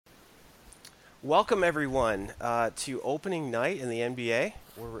Welcome, everyone, to opening night in the NBA.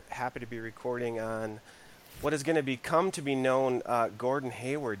 We're happy to be recording on what is going to become to be known Gordon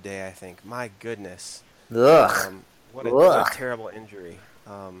Hayward Day, I think. My goodness. Ugh. What a Ugh. terrible injury.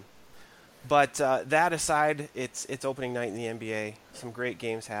 But that aside, it's opening night in the NBA. Some great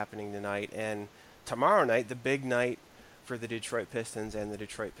games happening tonight. And tomorrow night, the big night for the Detroit Pistons and the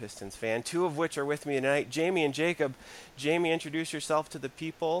Detroit Pistons fan, two of which are with me tonight, Jamie and Jacob. Jamie, introduce yourself to the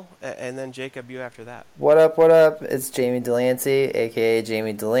people, and then Jacob, you after that. What up, what up? It's Jamie Delancey, a.k.a.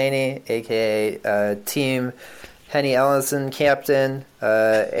 Jamie Delaney, a.k.a. Team Henny Ellison Captain,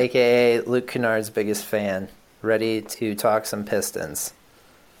 a.k.a. Luke Kennard's biggest fan. Ready to talk some Pistons.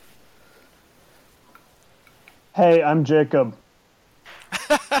 Hey, I'm Jacob.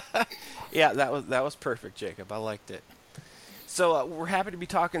 Yeah, that was perfect, Jacob. I liked it. So we're happy to be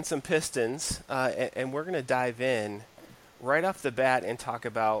talking some Pistons, and we're going to dive in right off the bat and talk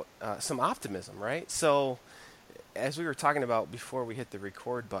about some optimism, right? So, as we were talking about before we hit the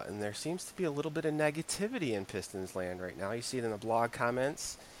record button, there seems to be a little bit of negativity in Pistons land right now. You see it in the blog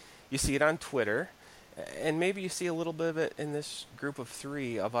comments, you see it on Twitter, and maybe you see a little bit of it in this group of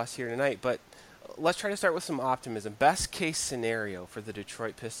three of us here tonight. But let's try to start with some optimism. Best case scenario for the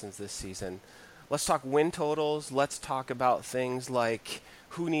Detroit Pistons this season. Let's talk win totals. Let's talk about things like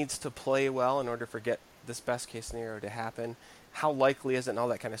who needs to play well in order for get this best case scenario to happen. How likely is it and all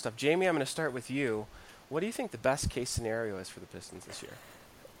that kind of stuff. Jamie, I'm going to start with you. What do you think the best case scenario is for the Pistons this year?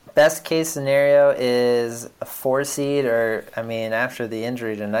 Best case scenario is a 4 seed, or, I mean, after the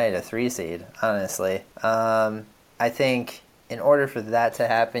injury tonight, a 3 seed, honestly. I think in order for that to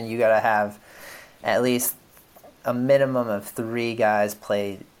happen, you got to have at least a minimum of 3 guys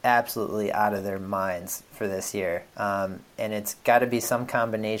play absolutely out of their minds for this year. And it's got to be some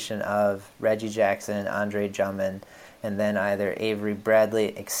combination of Reggie Jackson, Andre Drummond, and then either Avery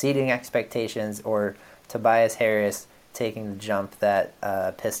Bradley exceeding expectations or Tobias Harris taking the jump that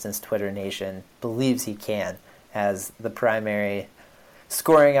Pistons Twitter Nation believes he can as the primary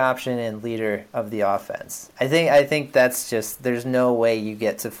scoring option and leader of the offense. I think that's just, there's no way you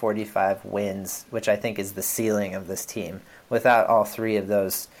get to 45 wins, which I think is the ceiling of this team, without all 3 of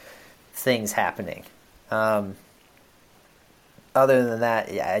those things happening. Other than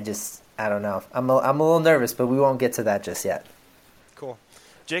that, yeah, I don't know. I'm a little nervous, but we won't get to that just yet. Cool.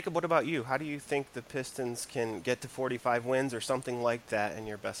 Jacob, what about you? How do you think the Pistons can get to 45 wins or something like that in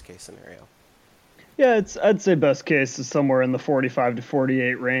your best case scenario? Yeah, I'd say best case is somewhere in the 45 to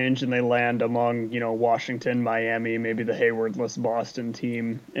 48 range, and they land among Washington, Miami, maybe the Haywardless Boston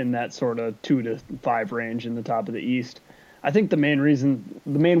team in that sort of 2 to 5 range in the top of the East. I think the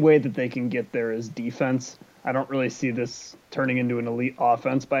main way that they can get there is defense. I don't really see this turning into an elite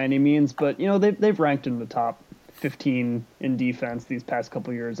offense by any means, but they've ranked in the top 15 in defense these past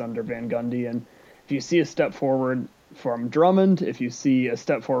couple years under Van Gundy, and if you see a step forward from Drummond, if you see a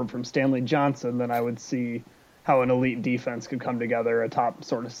step forward from Stanley Johnson, then I would see how an elite defense could come together, a top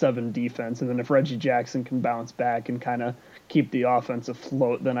sort of 7 defense. And then if Reggie Jackson can bounce back and kind of keep the offense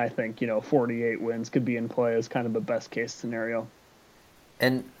afloat, then I think, 48 wins could be in play as kind of the best case scenario.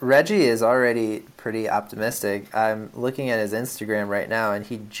 And Reggie is already pretty optimistic. I'm looking at his Instagram right now, and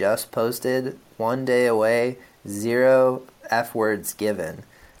he just posted 1 day away, 0 F words given.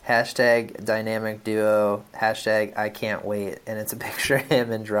 Hashtag dynamic duo, hashtag I can't wait, and it's a picture of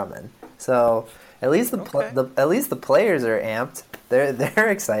him and Drummond. So at least at least the players are amped. They're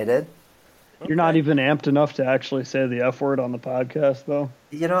excited. You're not even amped enough to actually say the F word on the podcast, though.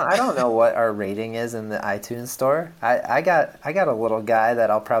 I don't know what our rating is in the iTunes store. I got a little guy that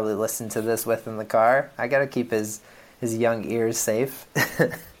I'll probably listen to this with in the car. I got to keep his young ears safe.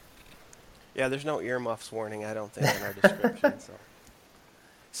 Yeah, there's no earmuffs warning, I don't think, in our description.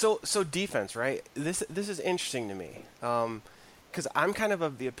 So defense, right? This is interesting to me because I'm kind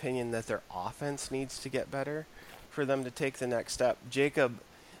of the opinion that their offense needs to get better for them to take the next step. Jacob,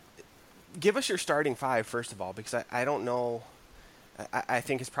 give us your starting 5 first of all, because I don't know. I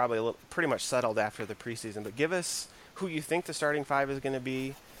think it's probably pretty much settled after the preseason. But give us who you think the starting 5 is going to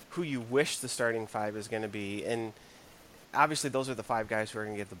be, who you wish the starting 5 is going to be, and obviously those are the 5 guys who are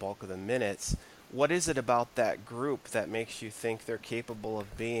going to get the bulk of the minutes. What is it about that group that makes you think they're capable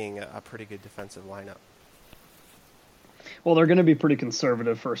of being a pretty good defensive lineup? Well, they're going to be pretty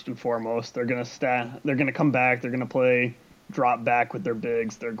conservative first and foremost. They're going to They're going to come back. They're going to play drop back with their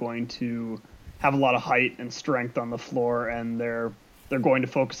bigs. They're going to have a lot of height and strength on the floor, and they're going to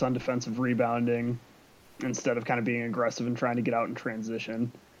focus on defensive rebounding instead of kind of being aggressive and trying to get out in transition.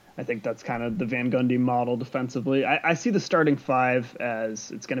 I think that's kind of the Van Gundy model defensively. I see the starting 5 as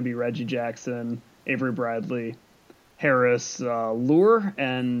it's going to be Reggie Jackson, Avery Bradley, Harris, Lure,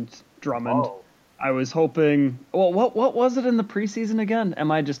 and Drummond. Oh. I was hoping. Well, what was it in the preseason again?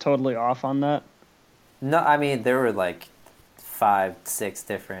 Am I just totally off on that? No, I mean there were like 5, 6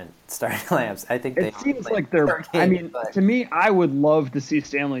 different starting lineups. I think they It only seems played like they're. 4 I games, mean, but to me, I would love to see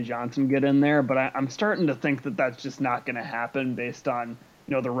Stanley Johnson get in there, but I'm starting to think that that's just not going to happen based on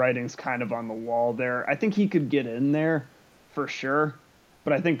the writing's kind of on the wall there. I think he could get in there for sure,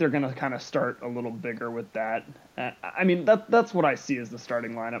 but I think they're going to kind of start a little bigger with that. I mean, that's what I see as the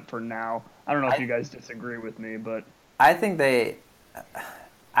starting lineup for now. I don't know if you guys disagree with me, but I think they.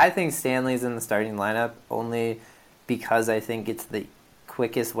 I think Stanley's in the starting lineup only because I think it's the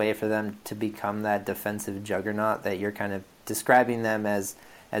quickest way for them to become that defensive juggernaut that you're kind of describing them as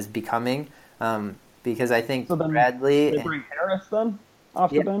becoming. Because I think so then Bradley. they bring Harris then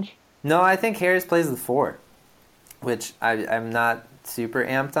off the bench. No, I think Harris plays the 4, which I'm not super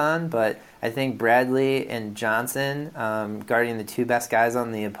amped on, but I think Bradley and Johnson guarding the 2 best guys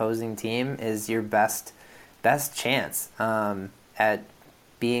on the opposing team is your best chance at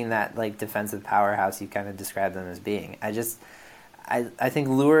being that like defensive powerhouse you kind of described them as being. I think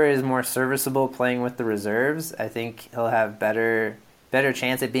Lure is more serviceable playing with the reserves. I think he'll have better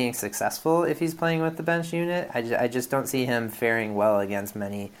chance at being successful if he's playing with the bench unit. I just don't see him faring well against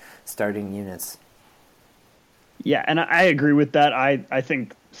many starting units. Yeah, and I agree with that. I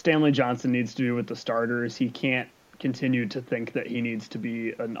think Stanley Johnson needs to be with the starters. He can't continue to think that he needs to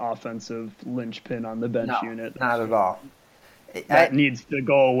be an offensive linchpin on the bench unit. Not at all. That needs to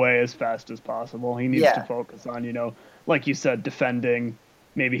go away as fast as possible. He needs to focus on, like you said, defending,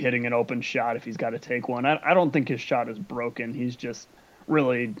 maybe hitting an open shot if he's got to take one. I don't think his shot is broken. He's just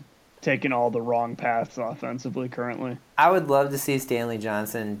really taking all the wrong paths offensively currently. I would love to see Stanley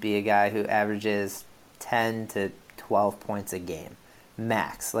Johnson be a guy who averages 10 to 12 points a game,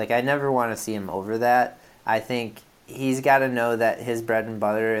 max. Like, I never want to see him over that. I think he's got to know that his bread and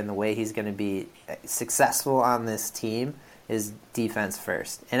butter and the way he's going to be successful on this team is defense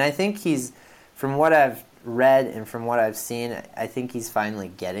first. And I think from what I've read and from what I've seen, I think he's finally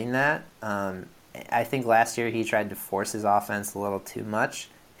getting that. I think last year he tried to force his offense a little too much,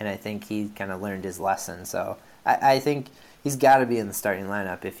 and I think he kind of learned his lesson. So I think he's got to be in the starting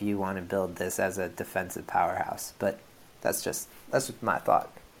lineup if you want to build this as a defensive powerhouse. But that's just my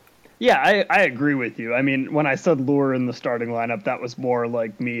thought. Yeah, I agree with you. I mean, when I said Lure in the starting lineup, that was more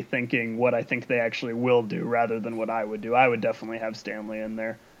like me thinking what I think they actually will do rather than what I would do. I would definitely have Stanley in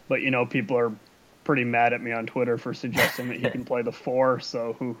there. But, people are pretty mad at me on Twitter for suggesting that he can play the 4,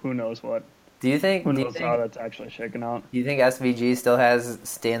 so who knows what. Who knows how that's actually shaken out. Do you think SVG still has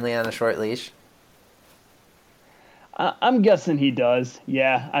Stanley on a short leash? I'm guessing he does,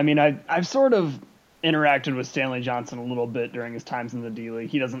 yeah. I mean, I've sort of interacted with Stanley Johnson a little bit during his times in the D-League.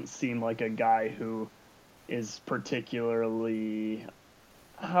 He doesn't seem like a guy who is particularly,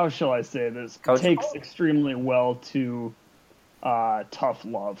 how shall I say this, takes extremely well to tough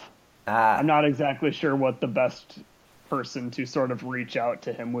love. I'm not exactly sure what the best person to sort of reach out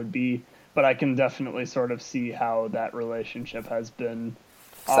to him would be, but I can definitely sort of see how that relationship has been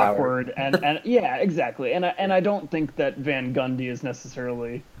awkward. And yeah, exactly. And I don't think that Van Gundy is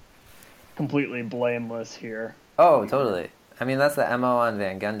necessarily completely blameless here. Oh, totally. I mean, that's the MO on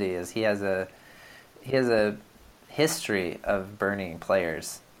Van Gundy is he has a history of burning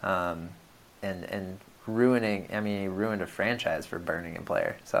players and ruining. I mean, he ruined a franchise for burning a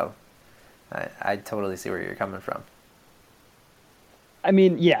player. So I totally see where you're coming from. I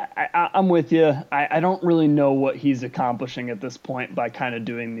mean, yeah, I'm with you. I don't really know what he's accomplishing at this point by kind of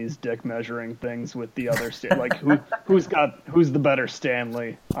doing these dick measuring things with the other like who's the better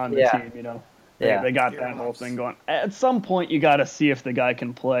Stanley on the team, They got that whole thing going. At some point, you got to see if the guy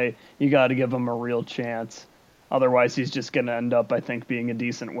can play. You got to give him a real chance. Otherwise, he's just going to end up, I think, being a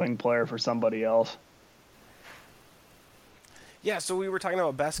decent wing player for somebody else. Yeah, so we were talking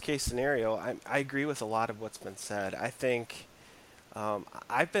about best case scenario. I agree with a lot of what's been said. I think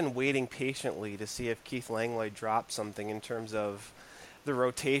I've been waiting patiently to see if Keith Langley drops something in terms of the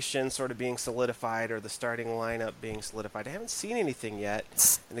rotation sort of being solidified or the starting lineup being solidified. I haven't seen anything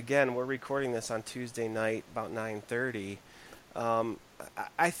yet. And again, we're recording this on Tuesday night about 9:30.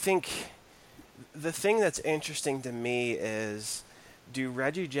 I think the thing that's interesting to me is, do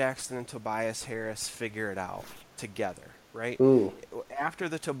Reggie Jackson and Tobias Harris figure it out together, right? Ooh. After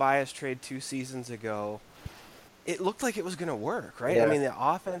the Tobias trade 2 seasons ago, it looked like it was going to work, right? Yeah. I mean, the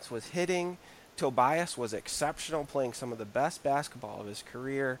offense was hitting. Tobias was exceptional, playing some of the best basketball of his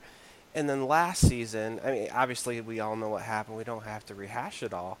career. And then last season, I mean, obviously we all know what happened. We don't have to rehash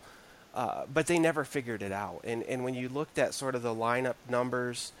it all. But they never figured it out. And when you looked at sort of the lineup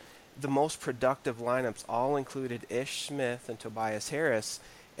numbers, the most productive lineups all included Ish Smith and Tobias Harris.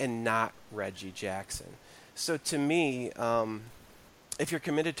 and not Reggie Jackson. So to me, if you're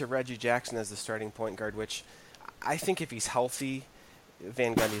committed to Reggie Jackson as the starting point guard, which I think if he's healthy,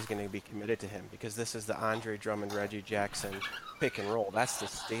 Van Gundy's going to be committed to him because this is the Andre Drummond, Reggie Jackson pick and roll. That's the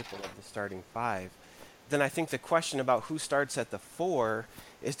staple of the starting five. Then I think the question about who starts at the 4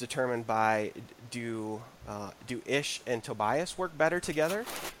 is determined by do Ish and Tobias work better together,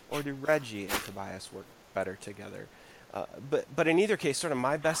 or do Reggie and Tobias work better together? But in either case, sort of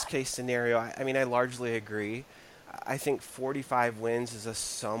my best case scenario, I mean, I largely agree. I think 45 wins is a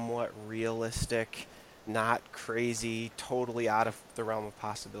somewhat realistic, not crazy, totally out of the realm of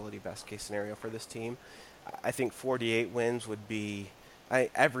possibility best case scenario for this team. I think 48 wins would be,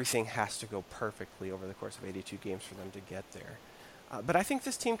 everything has to go perfectly over the course of 82 games for them to get there. But I think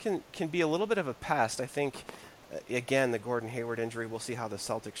this team can be a little bit of a pest. I think, again, the Gordon Hayward injury, we'll see how the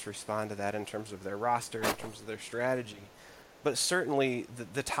Celtics respond to that in terms of their roster, in terms of their strategy. But certainly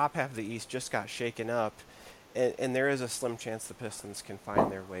the top half of the East just got shaken up, and there is a slim chance the Pistons can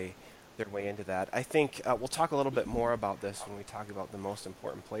find their way into that. I think we'll talk a little bit more about this when we talk about the most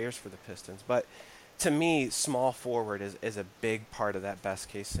important players for the Pistons. But to me, small forward is a big part of that best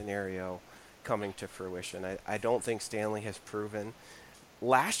case scenario coming to fruition. I don't think Stanley has proven.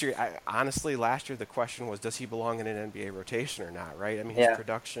 Last year the question was, does he belong in an NBA rotation or not, right? I mean, his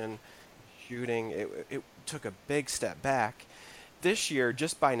production, shooting, it took a big step back. This year,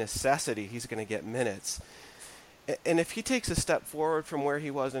 just by necessity, he's going to get minutes. And if he takes a step forward from where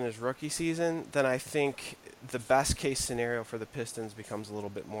he was in his rookie season, then I think the best case scenario for the Pistons becomes a little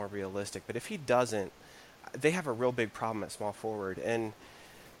bit more realistic. But if he doesn't, they have a real big problem at small forward. And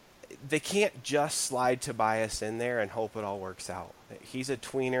they can't just slide Tobias in there and hope it all works out. He's a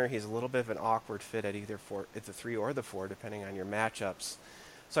tweener. He's a little bit of an awkward fit at either at the 3 or the 4, depending on your matchups.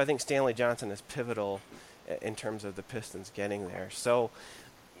 So I think Stanley Johnson is pivotal in terms of the Pistons getting there. So,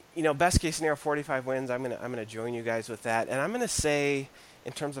 best case scenario, 45 wins. I'm gonna join you guys with that, and I'm gonna say,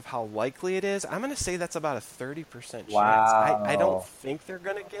 in terms of how likely it is, I'm gonna say that's about a 30% chance. Wow. I don't think they're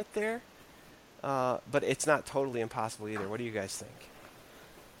gonna get there, but it's not totally impossible either. What do you guys think?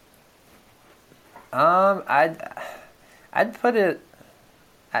 I'd put it.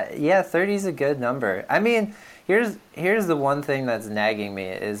 30 is a good number. I mean, here's the one thing that's nagging me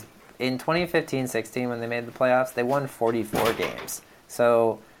is in 2015-16 when they made the playoffs, they won 44 games.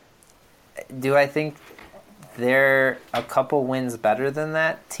 So, do I think they're a couple wins better than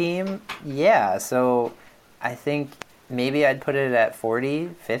that team? Yeah. So, I think maybe I'd put it at 40,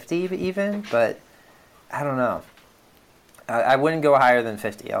 50 even, but I don't know. I wouldn't go higher than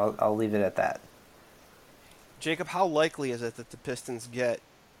 50. I'll leave it at that. Jacob, how likely is it that the Pistons get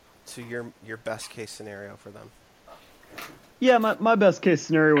to your best case scenario for them? Yeah, my best case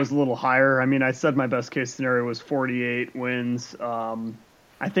scenario was a little higher. I mean, I said my best case scenario was 48 wins.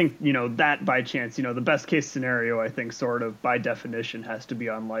 I think, that by chance, the best case scenario, I think sort of by definition has to be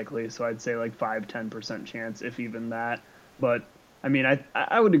unlikely. So I'd say like 5-10% chance, if even that. But I mean,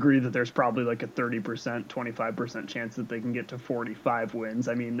 I would agree that there's probably like a 30%, 25% chance that they can get to 45 wins.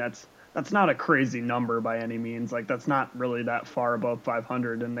 I mean, that's not a crazy number by any means. Like, that's not really that far above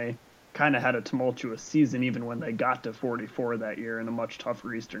 500, and they kind of had a tumultuous season even when they got to 44 that year in a much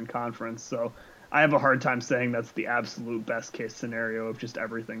tougher Eastern Conference. So I have a hard time saying that's the absolute best case scenario if just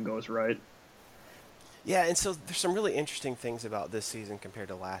everything goes right. Yeah, and so there's some really interesting things about this season compared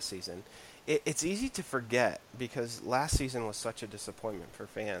to last season. It's easy to forget because last season was such a disappointment for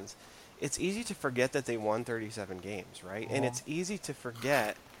fans. It's easy to forget that they won 37 games, right? And it's easy to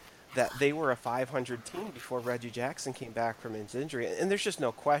forget that they were a 500 team before Reggie Jackson came back from his injury. And there's just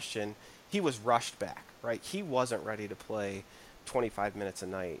no question he was rushed back, right? He wasn't ready to play 25 minutes a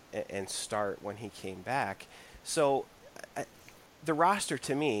night and start when he came back. So the roster,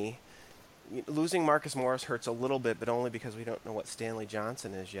 to me, losing Marcus Morris hurts a little bit, but only because we don't know what Stanley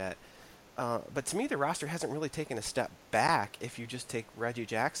Johnson is yet. But to me, the roster hasn't really taken a step back if you just take Reggie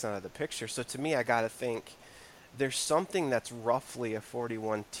Jackson out of the picture. So to me, I got to think there's something that's roughly a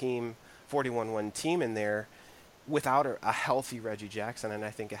 41-win team in there without a healthy Reggie Jackson. And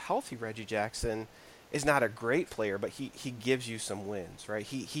I think a healthy Reggie Jackson is not a great player, but he gives you some wins, right?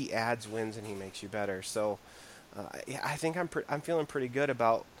 He adds wins and he makes you better. So I think I'm feeling pretty good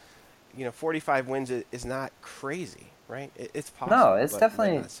about 45 wins is not crazy, right? It's possible. No, it's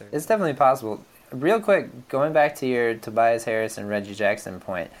definitely possible. Real quick, going back to your Tobias Harris and Reggie Jackson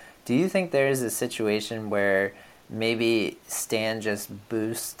point, do you think there is a situation where maybe Stan just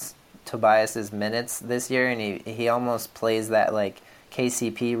boosts Tobias's minutes this year and he almost plays that like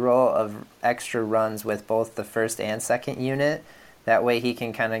KCP role of extra runs with both the first and second unit? That way he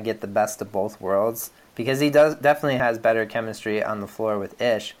can kind of get the best of both worlds. because he definitely has better chemistry on the floor with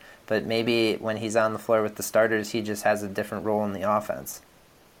Ish, but maybe when he's on the floor with the starters, he just has a different role in the offense.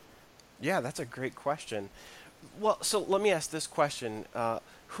 Yeah, that's a great question. Well, so let me ask this question: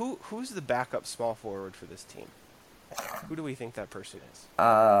 who's the backup small forward for this team? Who do we think that person is?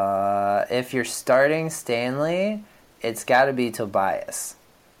 If you're starting Stanley, it's got to be Tobias.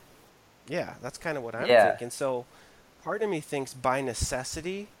 Yeah, that's kind of what I'm thinking. So part of me thinks by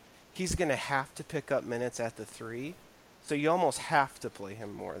necessity, he's going to have to pick up minutes at the 3. So you almost have to play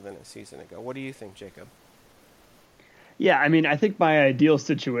him more than a season ago. What do you think, Jacob? Yeah, I mean, I think my ideal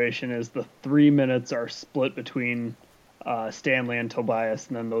situation is the 3 minutes are split between Stanley and Tobias,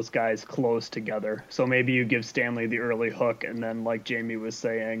 and then those guys close together. So maybe you give Stanley the early hook, and then, like Jamie was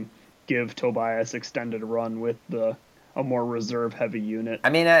saying, give Tobias extended run with a more reserve-heavy unit. I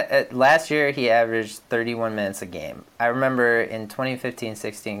mean, last year he averaged 31 minutes a game. I remember in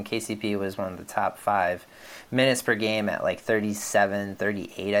 2015-16, KCP was one of the top 5 minutes per game at like 37,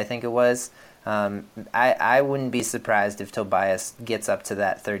 38, I think it was. I wouldn't be surprised if Tobias gets up to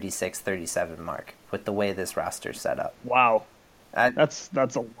that 36, 37 mark with the way this roster's set up. Wow. That's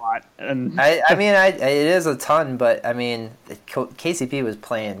a lot. And I mean, it is a ton, but I mean, KCP was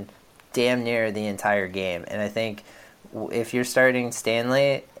playing damn near the entire game, and I think if you're starting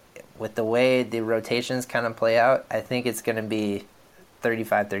Stanley, with the way the rotations kind of play out, I think it's going to be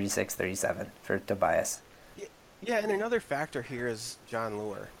 35, 36, 37 for Tobias. Yeah, and another factor here is John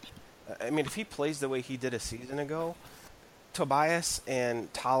Lure. I mean, if he plays the way he did a season ago, Tobias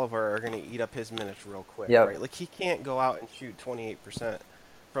and Tolliver are going to eat up his minutes real quick, right? Like, he can't go out and shoot 28%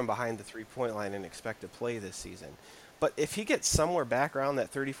 from behind the three-point line and expect to play this season. But if he gets somewhere back around that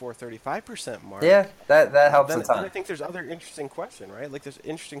 34, 35% mark, yeah, that helps a ton. Then I think there's other interesting questions, right? Like, there's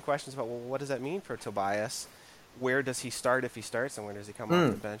interesting questions about, well, what does that mean for Tobias? Where does he start if he starts, and where does he come off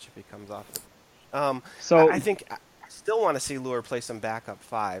the bench if he comes off the bench? So I think I still want to see Lure play some backup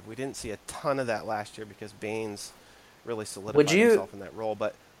 5. We didn't see a ton of that last year because Baines really solidified himself in that role,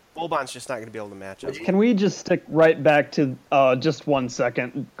 but Boban's just not going to be able to match up. Can we just stick right back to just 1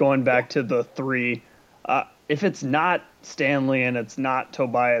 second, going back to the 3? If it's not Stanley and it's not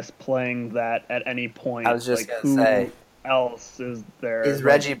Tobias playing that at any point, I was just like, going to say, who else is there? Is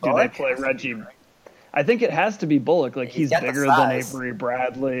Reggie Bullock? Do they play Reggie? I think it has to be Bullock. Like, he's bigger than Avery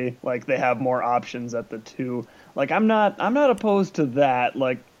Bradley. Like, they have more options at the 2. Like, I'm not opposed to that.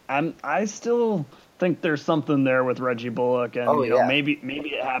 Like, I still think there's something there with Reggie Bullock, and maybe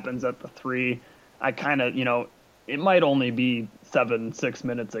it happens at the 3. I kind of, it might only be 6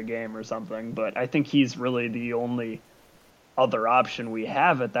 minutes a game or something, but I think he's really the only other option we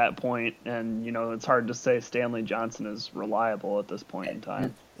have at that point, and it's hard to say Stanley Johnson is reliable at this point in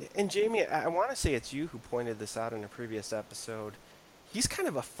time. And Jamie, I want to say it's you who pointed this out in a previous episode. He's kind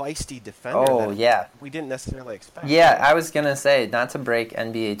of a feisty defender we didn't necessarily expect. Yeah, I was going to say, not to break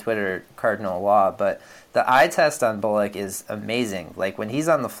NBA Twitter cardinal law, but the eye test on Bullock is amazing. Like, when he's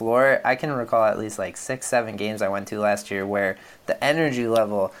on the floor, I can recall at least like 6-7 games I went to last year where the energy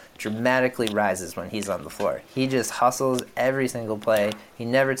level dramatically rises when he's on the floor. He just hustles every single play. He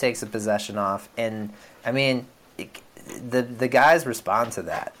never takes a possession off. And, I mean, the guys respond to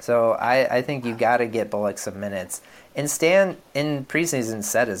that. So I think you got to get Bullock some minutes. And Stan in preseason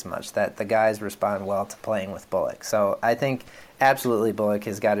said as much, that the guys respond well to playing with Bullock. So I think absolutely Bullock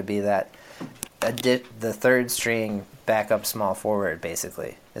has got to be the third string backup small forward,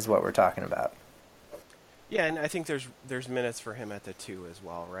 basically, is what we're talking about. Yeah, and I think there's minutes for him at the 2 as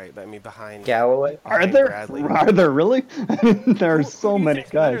well, right? But I mean, behind Galloway, are there Bradley. Are there really? There are so many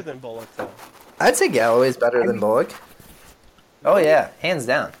guys better than Bullock, though. I'd say Galloway's better than Bullock. Oh yeah, hands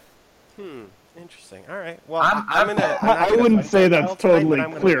down. Interesting. All right. Well, I wouldn't say that's totally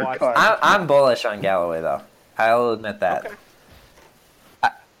clear cut. I'm bullish on Galloway, though. I'll admit that. Okay.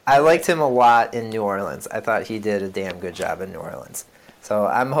 I liked him a lot in New Orleans. I thought he did a damn good job in New Orleans. So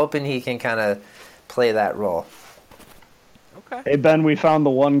I'm hoping he can kind of play that role. Okay. Hey, Ben, we found the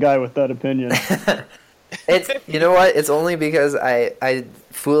one guy with that opinion. You know what? It's only because I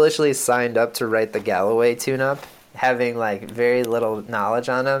foolishly signed up to write the Galloway tune-up, having like very little knowledge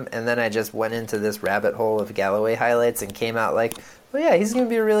on him, and then I just went into this rabbit hole of Galloway highlights and came out like, well, yeah, he's going to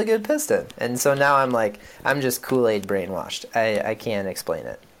be a really good Piston. And so now I'm just Kool-Aid brainwashed. I can't explain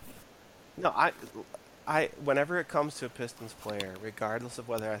it. No, I whenever it comes to a Pistons player, regardless of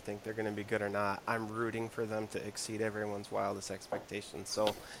whether I think they're going to be good or not, I'm rooting for them to exceed everyone's wildest expectations.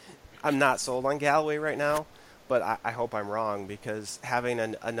 So I'm not sold on Galloway right now, but I hope I'm wrong, because having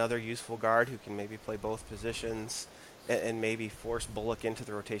another useful guard who can maybe play both positions and maybe force Bullock into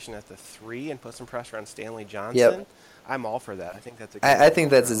the rotation at the 3 and put some pressure on Stanley Johnson. Yep. I'm all for that. I think that's I think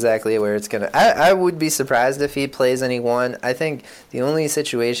that's exactly where it's going to... I would be surprised if he plays any 1. I think the only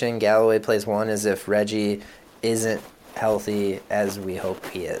situation Galloway plays 1 is if Reggie isn't healthy as we hope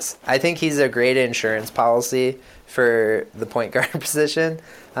he is. I think he's a great insurance policy for the point guard position.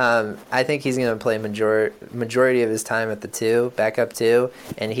 I think he's going to play majority of his time at the 2, backup 2,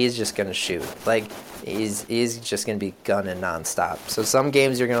 and he's just going to shoot. Like, he's just going to be gunning nonstop. So some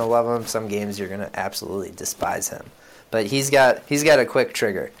games you're going to love him, some games you're going to absolutely despise him. But he's got a quick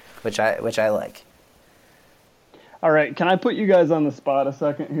trigger, which I like. All right, can I put you guys on the spot a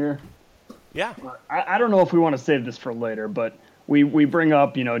second here? Yeah. I don't know if we want to save this for later, but we bring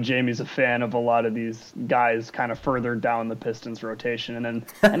up, Jamie's a fan of a lot of these guys kind of further down the Pistons rotation, and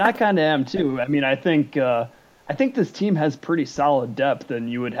I kind of am too. I mean, I think this team has pretty solid depth,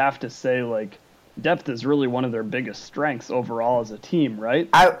 and you would have to say, like, depth is really one of their biggest strengths overall as a team, right?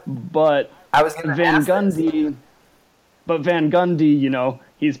 But I was going to Van ask Gundy. this. But Van Gundy,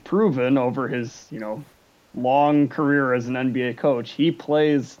 he's proven over his, long career as an NBA coach, he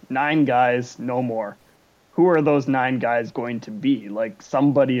plays 9 guys, no more. Who are those 9 guys going to be? Like,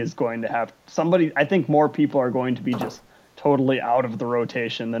 somebody is going to have somebody. I think more people are going to be just totally out of the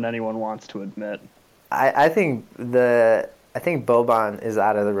rotation than anyone wants to admit. I think Boban is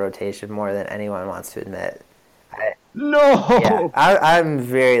out of the rotation more than anyone wants to admit. No. Yeah, I'm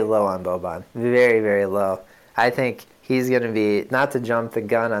very low on Boban. Very, very low. I think he's going to be, not to jump the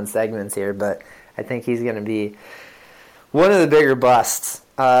gun on segments here, but I think he's going to be one of the bigger busts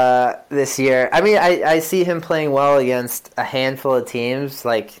this year. I mean, I see him playing well against a handful of teams.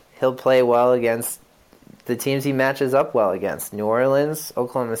 Like, he'll play well against the teams he matches up well against. New Orleans,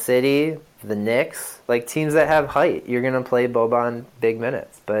 Oklahoma City, the Knicks. Like, teams that have height, you're going to play Boban big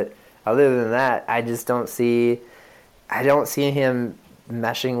minutes. But other than that, I don't see him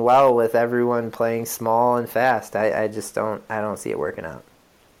meshing well with everyone playing small and fast. I don't see it working out.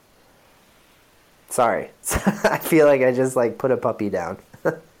 Sorry. I feel like I just put a puppy down.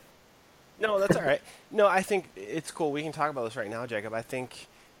 No, that's all right. No, I think it's cool. We can talk about this right now, Jacob. I think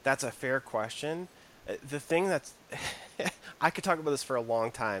that's a fair question. The thing that's I could talk about this for a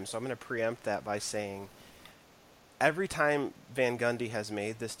long time, so I'm going to preempt that by saying every time Van Gundy has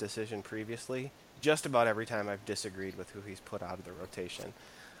made this decision previously, just about every time I've disagreed with who he's put out of the rotation.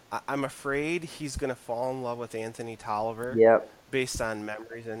 I'm afraid he's going to fall in love with Anthony Tolliver based on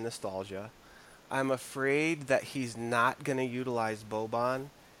memories and nostalgia. I'm afraid that he's not going to utilize Boban.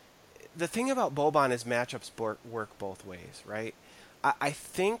 The thing about Boban is matchups work both ways, right? I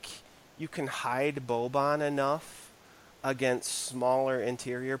think you can hide Boban enough against smaller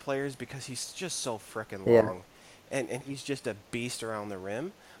interior players because he's just so frickin' long. And he's just a beast around the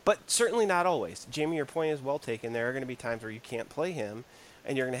rim. But certainly not always. Jamie, your point is well taken. There are going to be times where you can't play him,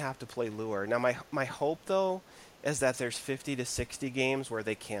 and you're going to have to play Lure. Now, my hope, though, is that there's 50 to 60 games where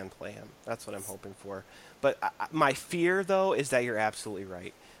they can play him. That's what I'm hoping for. But my fear, though, is that you're absolutely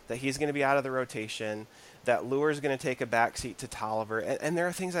right, that he's going to be out of the rotation, that Lure is going to take a backseat to Tolliver. And there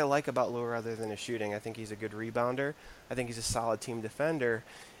are things I like about Lure other than his shooting. I think he's a good rebounder. I think he's a solid team defender.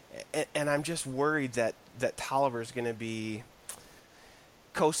 And I'm just worried that Tolliver is going to be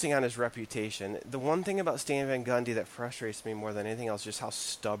coasting on his reputation. The one thing about Stan Van Gundy that frustrates me more than anything else is just how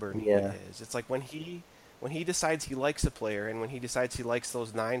stubborn he is. It's like when he decides he likes a player and when he decides he likes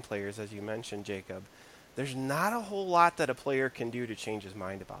those 9 players, as you mentioned, Jacob, there's not a whole lot that a player can do to change his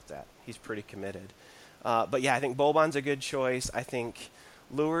mind about that. He's pretty committed. But yeah, I think Boban's a good choice. I think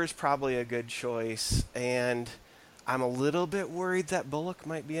Lure's probably a good choice. And I'm a little bit worried that Bullock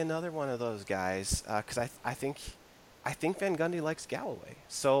might be another one of those guys because I think Van Gundy likes Galloway.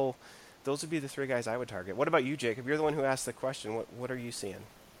 So those would be the 3 guys I would target. What about you, Jacob? You're the one who asked the question. What are you seeing?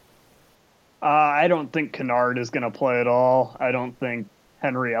 I don't think Kennard is going to play at all. I don't think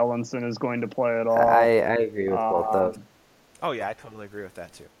Henry Ellenson is going to play at all. I agree with both those. Oh, yeah, I totally agree with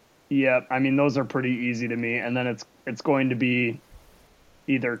that, too. Yeah, I mean, those are pretty easy to me. And then it's going to be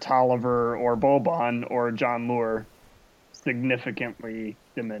either Tolliver or Boban or John Lure significantly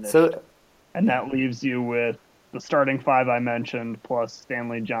diminished. And that leaves you with the starting 5 I mentioned, plus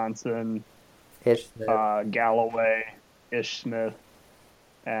Stanley Johnson, Ish Smith. Galloway, Ish Smith,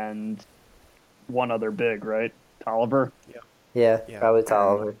 and one other big, right? Tolliver? Yeah, probably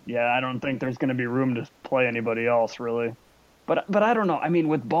Tolliver. Yeah, I don't think there's going to be room to play anybody else, really. But I don't know. I mean,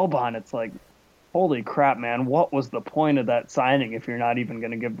 with Boban, it's like, holy crap, man, what was the point of that signing if you're not even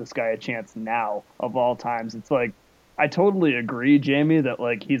going to give this guy a chance now, of all times? It's like, I totally agree, Jamie, that,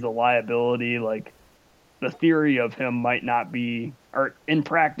 like, he's a liability, like, the theory of him might not be, or in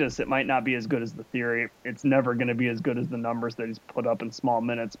practice, it might not be as good as the theory. It's never going to be as good as the numbers that he's put up in small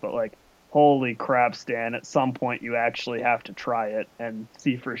minutes. But like, holy crap, Stan! At some point, you actually have to try it and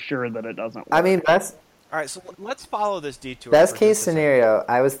see for sure that it doesn't work. I mean, that's All right, so let's follow this detour. best for case just a second. scenario.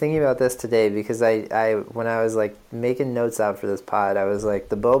 I was thinking about this today because I when I was like making notes out for this pod, I was like,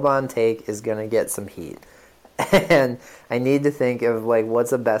 the Boban take is gonna get some heat, and I need to think of like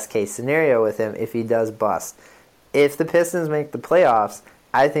what's a best case scenario with him if he does bust. If the Pistons make the playoffs,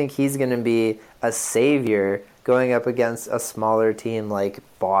 I think he's gonna be a savior going up against a smaller team like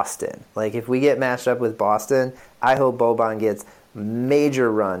Boston. Like if we get matched up with Boston, I hope Boban gets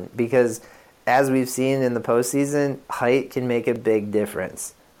major run because, as we've seen in the postseason, height can make a big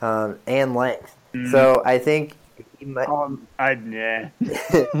difference, and length. So I think he might. Yeah.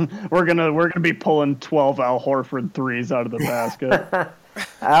 we're gonna be pulling 12 Al Horford threes out of the basket.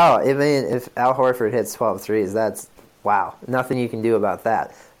 I mean, if Al Horford hits 12 threes, that's wow. Nothing you can do about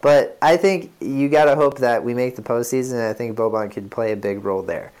that. But I think you got to hope that we make the postseason, and I think Boban could play a big role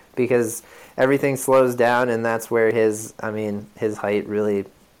there because everything slows down, and that's where his height really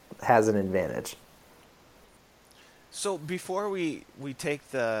has an advantage. So before we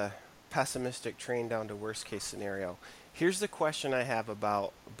take the pessimistic train down to worst case scenario, here's the question I have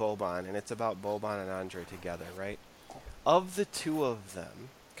about Boban, and it's about Boban and Andre together, right? Of the two of them,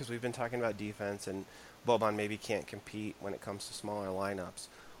 because we've been talking about defense and Boban maybe can't compete when it comes to smaller lineups,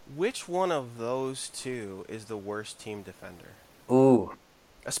 which one of those two is the worst team defender? Ooh.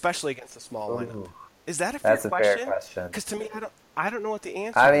 Especially against a small lineup. Is that a That's fair a fair question? question. Because to me, I don't know what the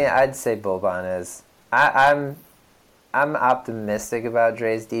answer I mean, is. I'd say Boban is. I'm optimistic about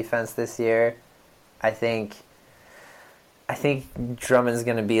Dre's defense this year. I think Drummond's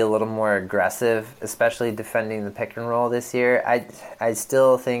going to be a little more aggressive, especially defending the pick and roll this year. I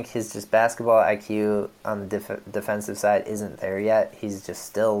still think his just basketball IQ on the defensive side isn't there yet. He's just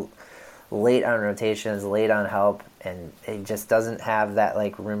still late on rotations, late on help, and he just doesn't have that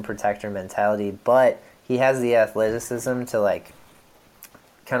like rim protector mentality. But he has the athleticism to like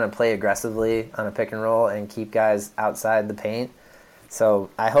kind of play aggressively on a pick and roll and keep guys outside the paint. So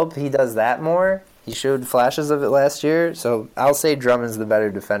I hope he does that more. He showed flashes of it last year, so I'll say Drummond's the better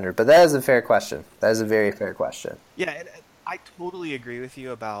defender. But that is a fair question. That is a very fair question. Yeah, and I totally agree with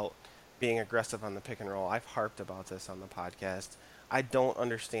you about being aggressive on the pick and roll. I've harped about this on the podcast. I don't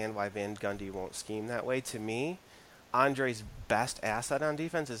understand why Van Gundy won't scheme that way. To me, Andre's best asset on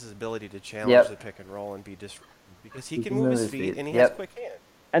defense is his ability to challenge the pick and roll and be disruptive because he can move his feet and he has quick hands.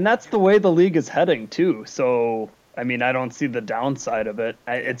 And that's the way the league is heading, too. So, I mean, I don't see the downside of it.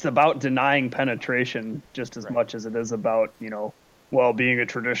 It's about denying penetration just as much as it is about, being a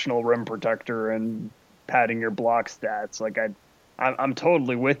traditional rim protector and padding your block stats. Like, I'm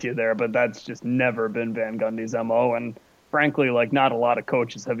totally with you there, but that's just never been Van Gundy's MO. And frankly, like, not a lot of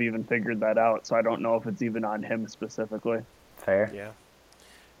coaches have even figured that out. So I don't know if it's even on him specifically. Fair. Yeah.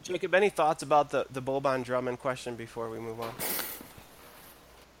 Jacob, any thoughts about the Boban Drummond question before we move on?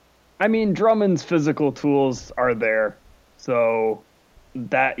 I mean, Drummond's physical tools are there, so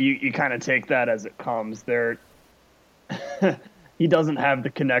that you kind of take that as it comes. He doesn't have the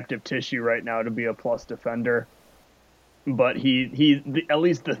connective tissue right now to be a plus defender, but at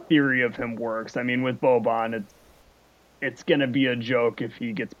least the theory of him works. I mean, with Boban, it's going to be a joke if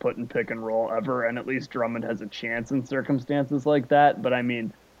he gets put in pick and roll ever, and at least Drummond has a chance in circumstances like that. But I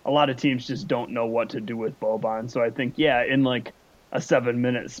mean, a lot of teams just don't know what to do with Boban, so I think, in like a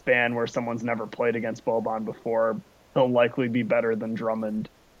 7-minute span where someone's never played against Boban before, he'll likely be better than Drummond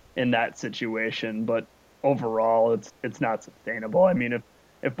in that situation. But overall, it's not sustainable. I mean,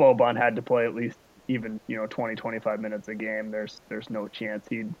 if Boban had to play at least even 20, 25 minutes a game, there's no chance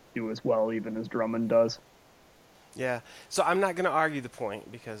he'd do as well even as Drummond does. Yeah, so I'm not going to argue the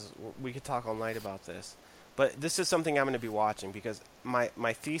point because we could talk all night about this. But this is something I'm going to be watching because my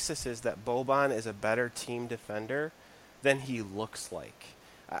thesis is that Boban is a better team defender than he looks like.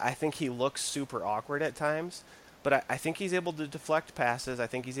 I think he looks super awkward at times, but I think he's able to deflect passes. I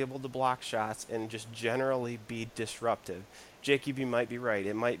think he's able to block shots and just generally be disruptive. Jacob, you might be right.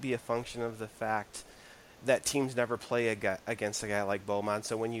 It might be a function of the fact that teams never play against a guy like Boban,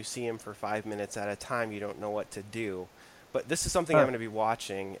 so when you see him for 5 minutes at a time, you don't know what to do. But this is something I'm going to be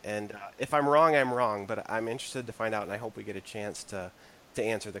watching, and if I'm wrong, I'm wrong, but I'm interested to find out, and I hope we get a chance to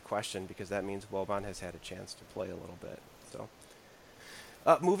answer the question because that means Boban has had a chance to play a little bit. So,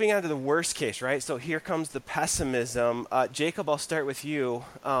 moving on to the worst case, right? So here comes the pessimism. Jacob, I'll start with you.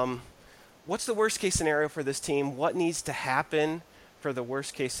 What's the worst case scenario for this team? What needs to happen for the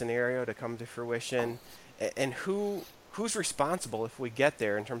worst case scenario to come to fruition? And who who's responsible if we get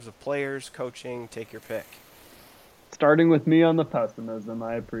there in terms of players, coaching, take your pick? Starting with me on the pessimism,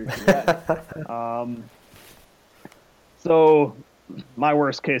 I appreciate it. So my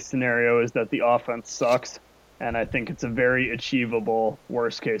worst case scenario is that the offense sucks, and I think it's a very achievable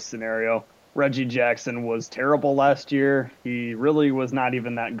worst case scenario. Reggie Jackson was terrible last year. He really was not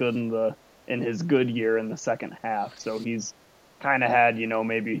even that good in his good year in the second half. So he's kind of had,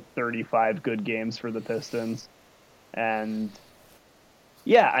 maybe 35 good games for the Pistons. And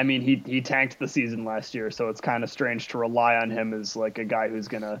yeah, I mean, he tanked the season last year, so it's kind of strange to rely on him as like a guy who's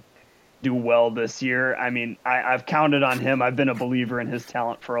going to do well this year. I mean, I've counted on him. I've been a believer in his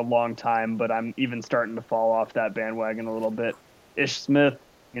talent for a long time, but I'm even starting to fall off that bandwagon a little bit. Ish Smith,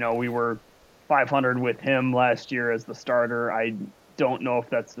 we were 500 with him last year as the starter. I don't know if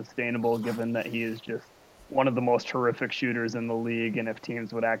that's sustainable given that he is just one of the most horrific shooters in the league, and if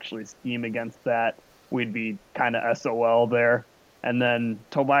teams would actually scheme against that, we'd be kind of SOL there. And then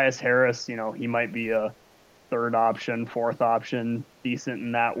Tobias Harris, he might be a third option, fourth option, decent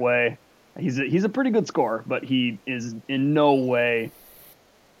in that way. He's a pretty good scorer, but he is in no way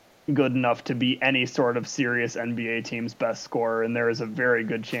good enough to be any sort of serious NBA team's best scorer, and there is a very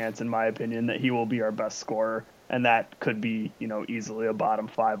good chance, in my opinion, that he will be our best scorer, and that could be, easily a bottom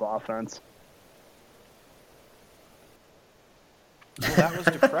 5 offense. Well, that was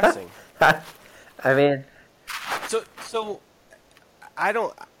depressing. I mean, So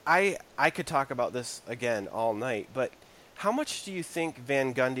I could talk about this again all night, but how much do you think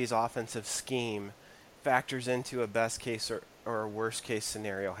Van Gundy's offensive scheme factors into a best case or a worst case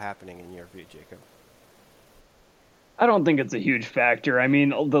scenario happening in your view, Jacob? I don't think it's a huge factor. I mean,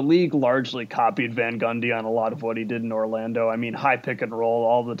 the league largely copied Van Gundy on a lot of what he did in Orlando. I mean, high pick and roll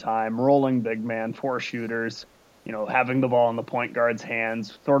all the time, rolling big man, 4 shooters, having the ball in the point guard's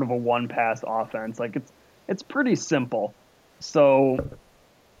hands, sort of a one-pass offense. Like, it's pretty simple. So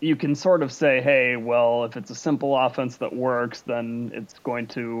you can sort of say, hey, well, if it's a simple offense that works, then it's going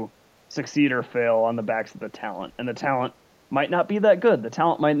to succeed or fail on the backs of the talent. And the talent might not be that good. The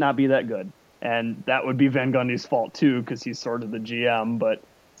talent might not be that good. And that would be Van Gundy's fault, too, because he's sort of the GM. But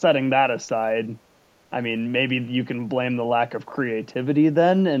setting that aside, I mean, maybe you can blame the lack of creativity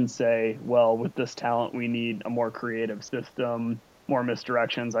then and say, well, with this talent, we need a more creative system, more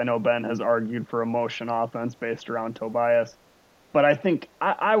misdirections. I know Ben has argued for a motion offense based around Tobias. But I think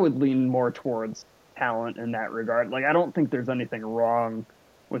I would lean more towards talent in that regard. Like, I don't think there's anything wrong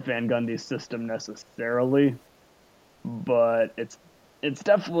with Van Gundy's system necessarily, but it's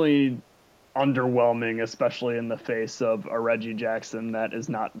definitely underwhelming, especially in the face of a Reggie Jackson that is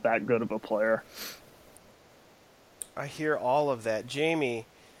not that good of a player. I hear all of that. Jamie,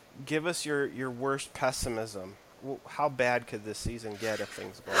 give us your worst pessimism. How bad could this season get if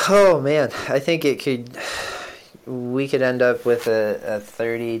things go? Oh man, I think we could end up with a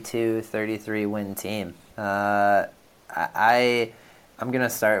 32-33 win team. I'm going to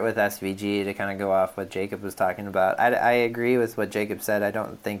start with SVG to kind of go off what Jacob was talking about. I agree with what Jacob said. I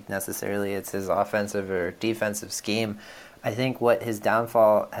don't think necessarily it's his offensive or defensive scheme. I think what his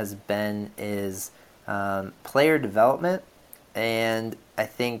downfall has been is player development. And I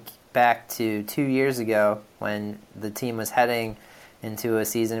think back to 2 years ago when the team was heading into a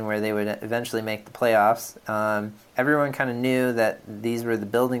season where they would eventually make the playoffs. Everyone kind of knew that these were the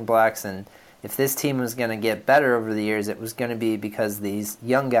building blocks, and if this team was going to get better over the years, it was going to be because these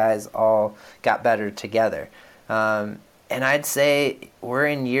young guys all got better together. And I'd say we're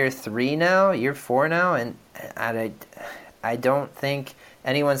in year 4 now, and I don't think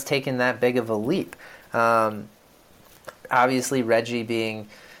anyone's taken that big of a leap. Obviously, Reggie being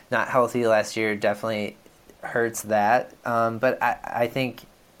not healthy last year definitely hurts that, but I think,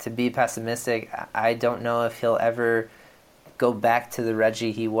 to be pessimistic, I don't know if he'll ever go back to the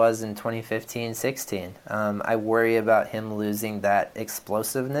Reggie he was in 2015-16. I worry about him losing that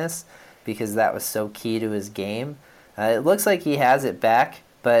explosiveness because that was so key to his game. It looks like he has it back,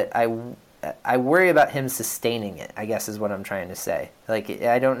 but I worry about him sustaining it, I guess is what I'm trying to say. Like,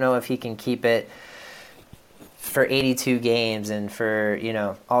 I don't know if he can keep it for 82 games and for,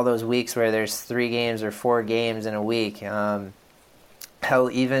 all those weeks where there's 3 games or 4 games in a week. Hell,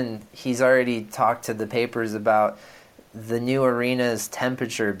 even he's already talked to the papers about the new arena's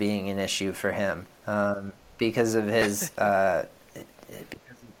temperature being an issue for him because of his...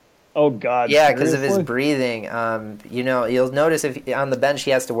 Oh, God. Yeah, because of his breathing. You'll notice if on the bench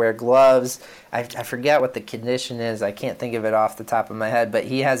he has to wear gloves. I forget what the condition is. I can't think of it off the top of my head, but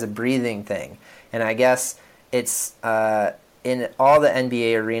he has a breathing thing. And I guess it's in all the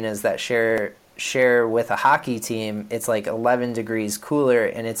NBA arenas that share with a hockey team, it's like 11 degrees cooler,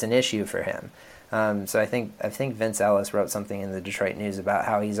 and it's an issue for him. So I think Vince Ellis wrote something in the Detroit News about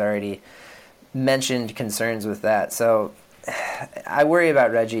how he's already mentioned concerns with that. So I worry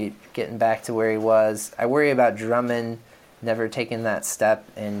about Reggie getting back to where he was. I worry about Drummond never taking that step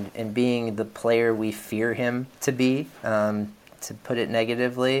and being the player we fear him to be, to put it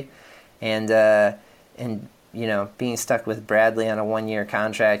negatively, and being stuck with Bradley on a 1-year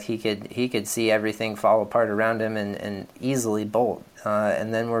contract, he could see everything fall apart around him and easily bolt,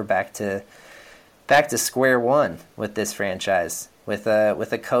 and then we're back to square one with this franchise, with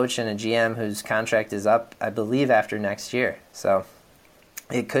a coach and a GM whose contract is up, I believe, after next year. So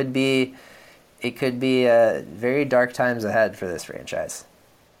it could be very dark times ahead for this franchise.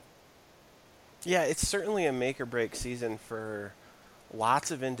 Yeah, it's certainly a make or break season for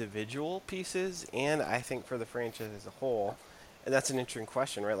lots of individual pieces, and I think for the franchise as a whole. And that's an interesting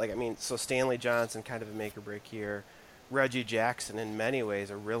question, right? So Stanley Johnson, kind of a make or break year. Reggie Jackson, in many ways,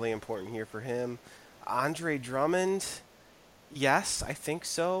 a really important year for him. Andre Drummond, yes, I think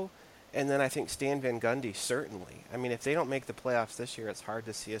so. And then I think Stan Van Gundy, certainly. If they don't make the playoffs this year, it's hard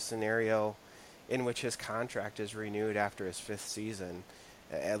to see a scenario in which his contract is renewed after his 5th season,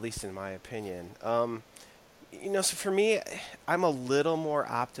 at least in my opinion. So for me, I'm a little more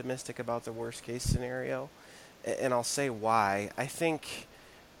optimistic about the worst case scenario, and I'll say why. I think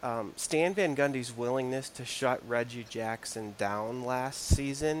Stan Van Gundy's willingness to shut Reggie Jackson down last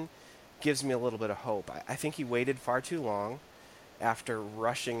season gives me a little bit of hope. I think he waited far too long after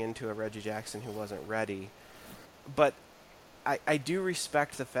rushing into a Reggie Jackson who wasn't ready. But I do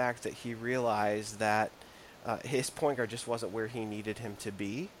respect the fact that he realized that his point guard just wasn't where he needed him to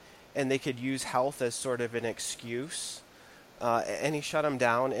be, and they could use health as sort of an excuse, and he shut him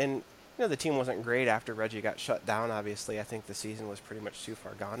down. And the team wasn't great after Reggie got shut down, obviously. I think the season was pretty much too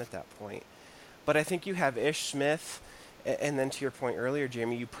far gone at that point. But I think you have Ish Smith, and then to your point earlier,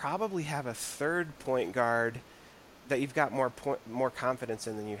 Jamie, you probably have a third point guard that you've got more confidence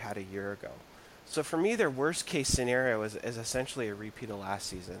in than you had a year ago. So for me, their worst case scenario is essentially a repeat of last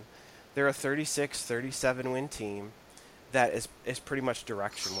season. They're a 36, 37 win team that is pretty much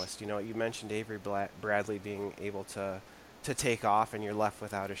directionless. You mentioned Avery Bradley being able to take off, and you're left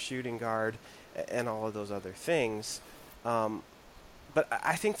without a shooting guard and all of those other things. But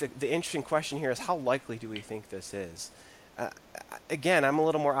I think the interesting question here is, how likely do we think this is? Again, I'm a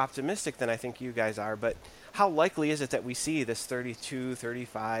little more optimistic than I think you guys are, but how likely is it that we see this 32,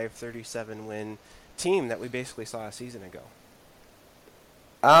 35, 37 win team that we basically saw a season ago?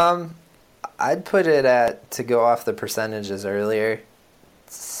 I'd put it at, to go off the percentages earlier,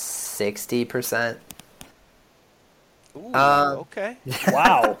 60%. Ooh, okay.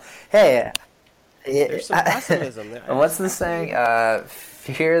 Wow. Hey, there's some pessimism there. What's the saying?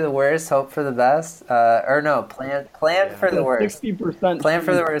 Fear the worst, hope for the best. Plan for the worst. 60%. Plan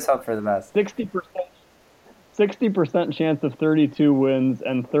for the worst, hope for the best. 60% chance of 32 wins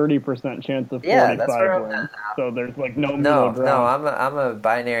and 30% chance of 45 wins. So there's no middle ground. No, I'm a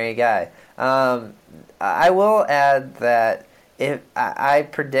binary guy. I will add that if I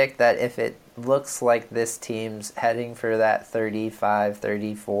predict that if it looks like this team's heading for that 35,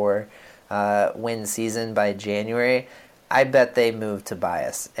 34 win season by January, I bet they move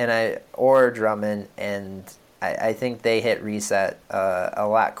Tobias or Drummond, and I think they hit reset a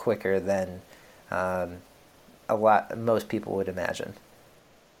lot quicker than most people would imagine.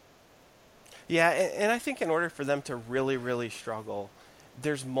 Yeah, and I think in order for them to really, really struggle,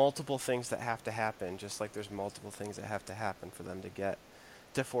 there's multiple things that have to happen, just like there's multiple things that have to happen for them to get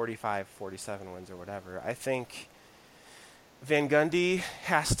to 45, 47 wins or whatever. I think Van Gundy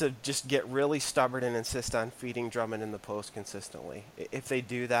has to just get really stubborn and insist on feeding Drummond in the post consistently. If they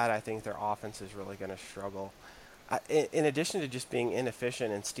do that, I think their offense is really going to struggle. In addition to just being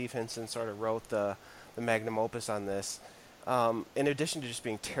inefficient, and Steve Hinson sort of wrote the magnum opus on this, in addition to just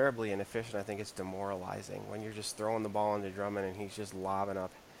being terribly inefficient, I think it's demoralizing when you're just throwing the ball into Drummond and he's just lobbing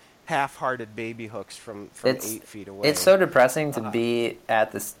up half-hearted baby hooks from 8 feet away. It's so depressing to be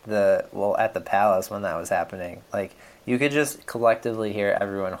at at the Palace when that was happening. You could just collectively hear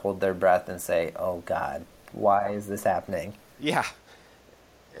everyone hold their breath and say, "Oh God, why is this happening?" Yeah,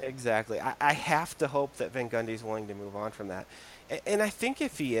 exactly. I have to hope that Van Gundy's willing to move on from that, and I think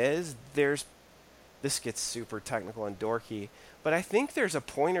if he is, this gets super technical and dorky, but I think there's a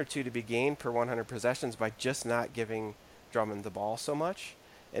point or two to be gained per 100 possessions by just not giving Drummond the ball so much.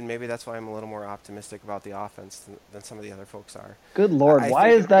 And maybe that's why I'm a little more optimistic about the offense than some of the other folks are. Good Lord, why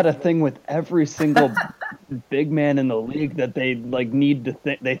is that a thing with every single big man in the league, that they need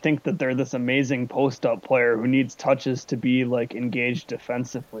to they think that they're this amazing post-up player who needs touches to be engaged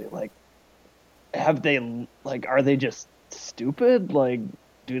defensively? Are they just stupid?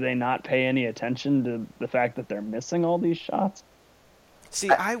 do they not pay any attention to the fact that they're missing all these shots? See,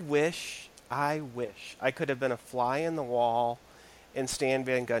 I wish I could have been a fly in the wall in Stan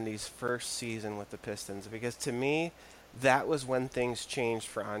Van Gundy's first season with the Pistons, because to me, that was when things changed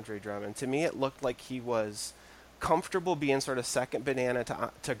for Andre Drummond. To me, it looked like he was comfortable being sort of second banana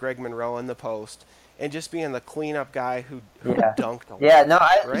to Greg Monroe in the post and just being the cleanup guy who Yeah. dunked a lot. Yeah, no,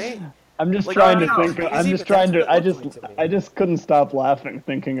 Right? I'm just Like, trying I to don't know, think. because I'm even just trying that's to. what it looked like to me. I just couldn't stop laughing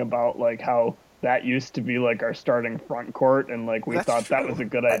thinking about like how that used to be like our starting front court, and like we That's thought that true. was a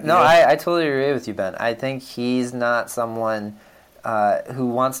good idea. No, I totally agree with you, Ben. I think he's not someone who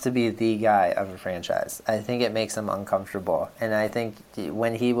wants to be the guy of a franchise. I think it makes him uncomfortable, and I think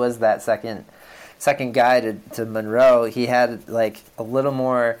when he was that second guy to Monroe, he had like a little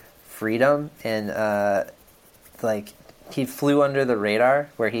more freedom and like he flew under the radar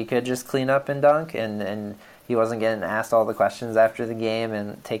where he could just clean up and dunk, and he wasn't getting asked all the questions after the game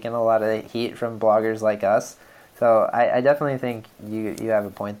and taking a lot of heat from bloggers like us. So I definitely think you have a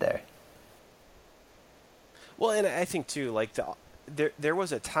point there. Well, and I think too, like there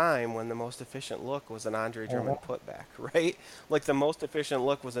was a time when the most efficient look was an Andre Drummond putback, right? Like the most efficient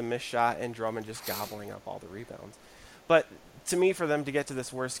look was a missed shot and Drummond just gobbling up all the rebounds. But to me, for them to get to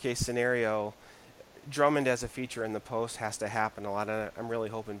this worst case scenario, Drummond as a feature in the post has to happen a lot, and I'm really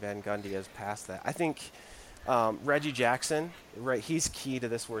hoping Van Gundy has passed that. I think Reggie Jackson, right? He's key to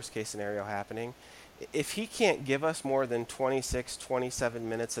this worst case scenario happening. If he can't give us more than 26, 27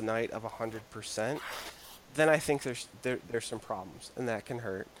 minutes a night of 100%, then I think there's some problems, and that can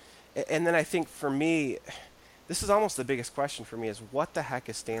hurt. And then I think for me, this is almost the biggest question for me, is what the heck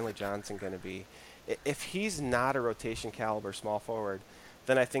is Stanley Johnson going to be? If he's not a rotation caliber small forward,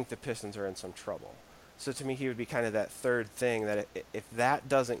 then I think the Pistons are in some trouble. So to me, he would be kind of that third thing that if that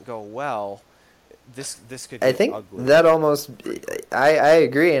doesn't go well, this could get I think ugly. that almost, I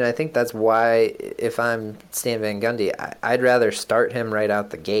agree, and I think that's why if I'm Stan Van Gundy, I'd rather start him right out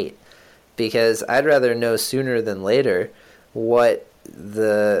the gate, because I'd rather know sooner than later what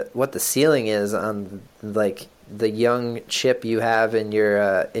the ceiling is on like the young chip you have in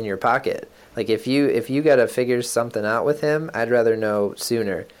your pocket. Like if you got to figure something out with him, I'd rather know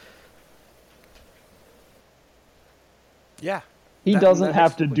sooner. Yeah. He That doesn't makes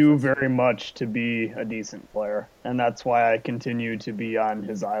have to complete do sense. very much to be a decent player, and that's why I continue to be on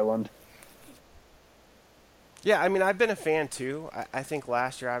his island. Yeah, I mean, I've been a fan too. I think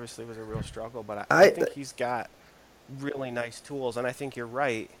last year obviously was a real struggle, but I think he's got really nice tools, and I think you're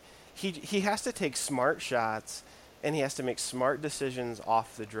right. He has to take smart shots, and he has to make smart decisions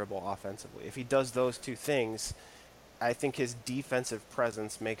off the dribble offensively. If he does those two things, I think his defensive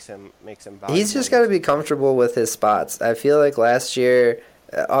presence makes him valuable. He's just got to be comfortable with his spots. I feel like last year,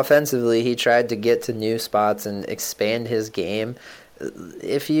 offensively, he tried to get to new spots and expand his game.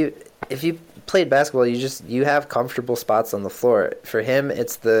 If you played basketball, you have comfortable spots on the floor. For him,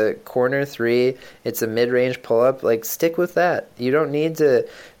 it's the corner three, it's a mid-range pull-up. Like, stick with that. You don't need to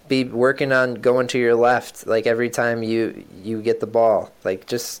be working on going to your left like every time you get the ball. Like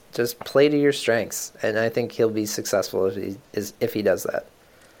just play to your strengths, and I think he'll be successful if he does that.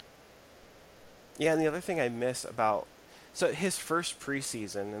 Yeah, and the other thing I miss about his first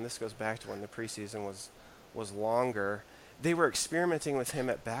preseason, and this goes back to when the preseason was longer. They were experimenting with him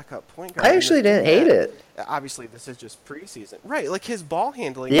at backup point guard. I actually didn't hate it. Obviously, this is just preseason, right? Like his ball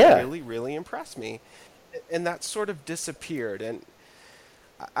handling really, really impressed me, and that sort of disappeared. And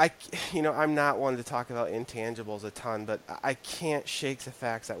I'm not one to talk about intangibles a ton, but I can't shake the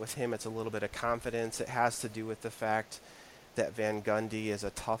fact that with him, it's a little bit of confidence. It has to do with the fact that Van Gundy is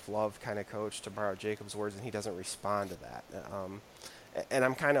a tough love kind of coach, to borrow Jacob's words, and he doesn't respond to that. And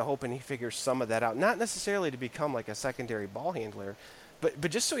I'm kind of hoping he figures some of that out, not necessarily to become like a secondary ball handler, but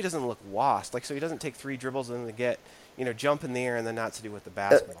just so he doesn't look lost, like so he doesn't take 3 dribbles and then get, jump in the air and then not to do with the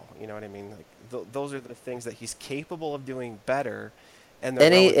basketball. You know what I mean? Like those are the things that he's capable of doing better. And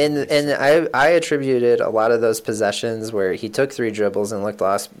I attributed a lot of those possessions where he took 3 dribbles and looked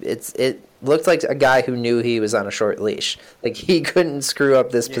lost. It looked like a guy who knew he was on a short leash. Like he couldn't screw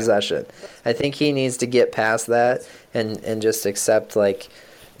up this possession. I think he needs to get past that and just accept like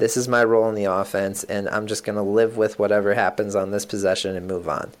this is my role in the offense, and I'm just going to live with whatever happens on this possession and move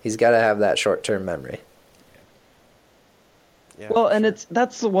on. He's got to have that short-term memory. Yeah, well, and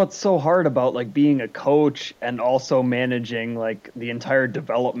that's what's so hard about like being a coach and also managing like the entire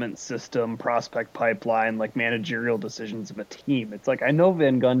development system, prospect pipeline, like managerial decisions of a team. It's like I know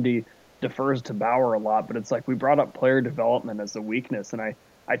Van Gundy defers to Bauer a lot, but it's like we brought up player development as a weakness, and I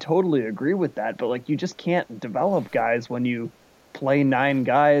totally agree with that. But like you just can't develop guys when you play 9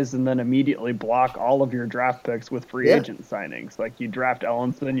 guys and then immediately block all of your draft picks with free agent signings. Like you draft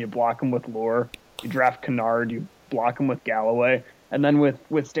Ellenson, you block him with Lure. You draft Kennard, you block him with Galloway. And then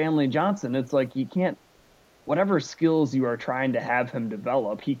with Stanley Johnson, it's like you can't, whatever skills you are trying to have him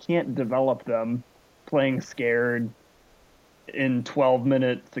develop, he can't develop them playing scared in 12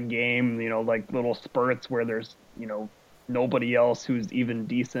 minutes a game, like little spurts where there's, nobody else who's even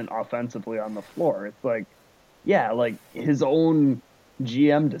decent offensively on the floor. It's like, yeah, like his own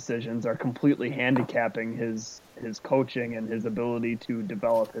GM decisions are completely handicapping his coaching and his ability to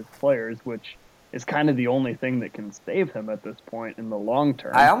develop his players, which is kind of the only thing that can save him at this point in the long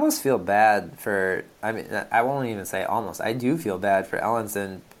term. I almost feel bad for, I won't even say almost, I do feel bad for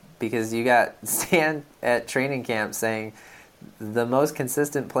Ellenson because you got Stan at training camp saying the most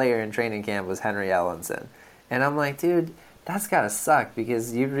consistent player in training camp was Henry Ellenson. And I'm like, dude, that's got to suck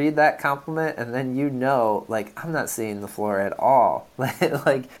because you read that compliment and then like, I'm not seeing the floor at all.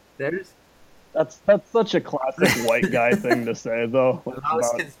 Like, there's... That's such a classic white guy thing to say, though.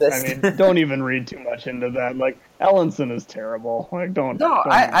 Don't even read too much into that. Like, Ellenson is terrible. Like, don't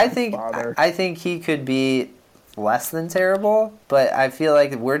I think bother. I think he could be less than terrible, but I feel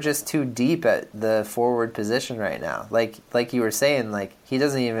like we're just too deep at the forward position right now. Like you were saying, like he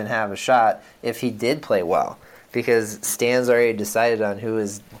doesn't even have a shot if he did play well because Stan's already decided on who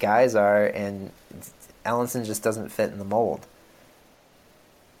his guys are, and Ellenson just doesn't fit in the mold.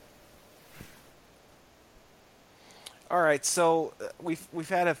 All right, so we've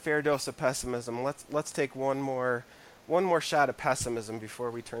had a fair dose of pessimism. Let's take one more shot of pessimism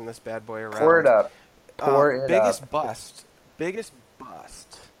before we turn this bad boy around. Pour it up. Biggest bust.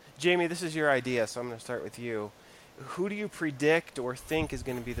 Jamie, this is your idea, so I'm going to start with you. Who do you predict or think is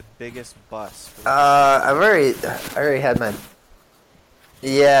going to be the biggest bust? I already had my.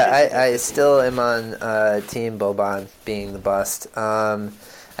 Yeah, I still am on Team Boban being the bust.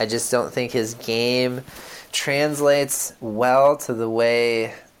 I just don't think his game translates well to the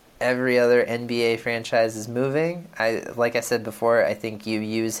way every other NBA franchise is moving. Like I said before, I think you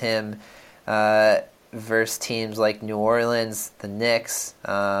use him versus teams like New Orleans, the Knicks,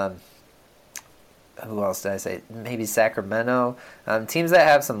 who else did I say? Maybe Sacramento. Teams that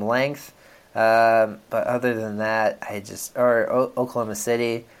have some length, but other than that, or Oklahoma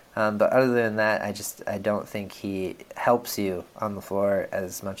City. But other than that, I don't think he helps you on the floor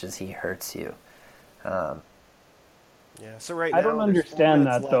as much as he hurts you. Yeah, so right now I don't understand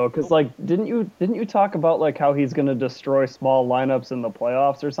that though, because like didn't you talk about like how he's going to destroy small lineups in the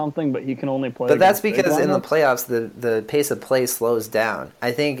playoffs or something, but he can only play. But that's because in the playoffs the pace of play slows down.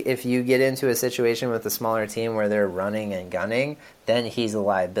 I think if you get into a situation with a smaller team where they're running and gunning, then he's a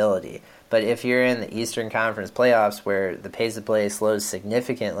liability. But if you're in the Eastern Conference playoffs where the pace of play slows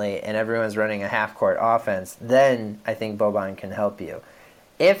significantly and everyone's running a half-court offense, then I think Boban can help you.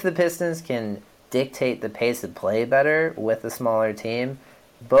 If the Pistons can dictate the pace of play better with a smaller team,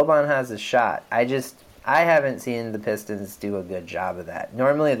 Boban has a shot. I haven't seen the Pistons do a good job of that.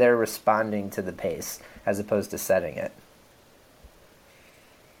 Normally they're responding to the pace as opposed to setting it.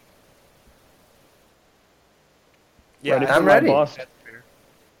 Yeah, I'm ready.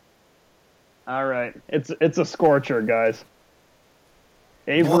 All right, it's a scorcher, guys.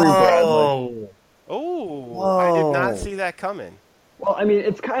 Avery Bradley. Oh, I did not see that coming. Well, I mean,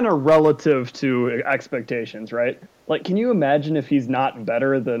 it's kind of relative to expectations, right? Like, can you imagine if he's not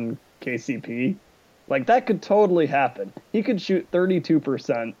better than KCP? Like, that could totally happen. He could shoot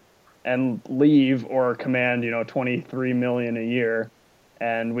 32% and leave or command, $23 million a year,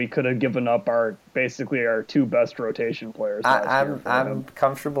 and we could have given up basically our 2 best rotation players. I'm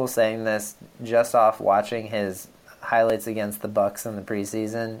comfortable saying this just off watching his highlights against the Bucks in the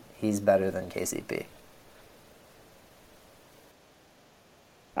preseason. He's better than KCP.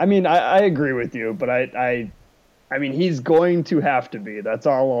 I mean, I agree with you, but I mean, he's going to have to be. That's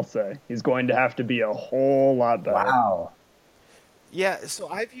all I'll say. He's going to have to be a whole lot better. Wow. Yeah, so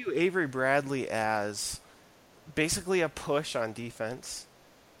I view Avery Bradley as basically a push on defense.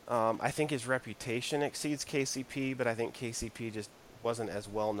 I think his reputation exceeds KCP, but I think KCP just wasn't as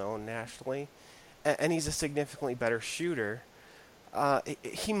well known nationally. And he's a significantly better shooter.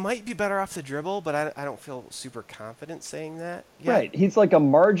 He might be better off the dribble, but I don't feel super confident saying that yet. Right. He's like a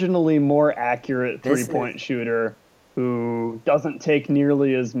marginally more accurate three-point shooter who doesn't take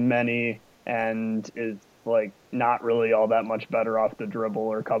nearly as many and is like not really all that much better off the dribble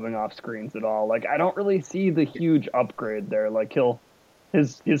or coming off screens at all. Like I don't really see the huge upgrade there. Like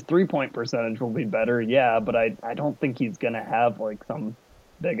his 3-point percentage will be better, yeah, but I don't think he's gonna have like some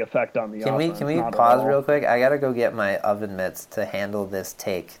big effect on the offense. Can we pause real quick? I gotta go get my oven mitts to handle this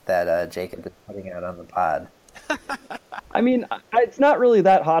take that Jacob is putting out on the pod. I mean, it's not really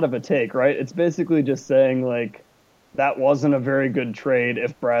that hot of a take, right? It's basically just saying like that wasn't a very good trade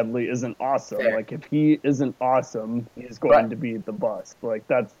if Bradley isn't awesome. Fair. Like if he isn't awesome, he's going But to be the bust. Like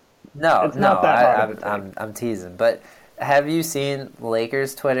that's no, it's no, not that hot of a take. I'm teasing. But have you seen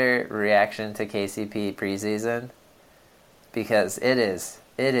Lakers Twitter reaction to KCP preseason? Because it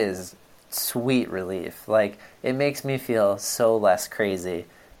is sweet relief. Like it makes me feel so less crazy,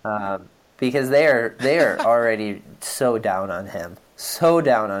 because they are already so down on him,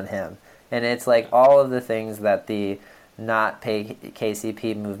 and it's like all of the things that the not pay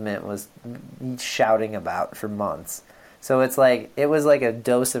KCP movement was shouting about for months. So it's like it was like a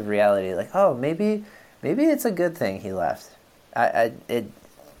dose of reality. Like, oh, maybe it's a good thing he left.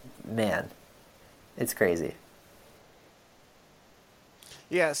 Man, it's crazy.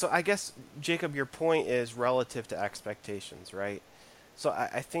 Yeah, so I guess, Jacob, your point is relative to expectations, right? So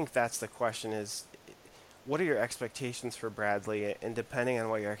I think that's the question is, what are your expectations for Bradley? And depending on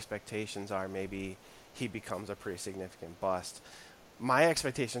what your expectations are, maybe he becomes a pretty significant bust. My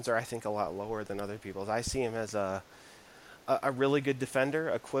expectations are, I think, a lot lower than other people's. I see him as a really good defender,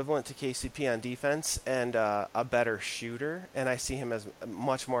 equivalent to KCP on defense, and a better shooter. And I see him as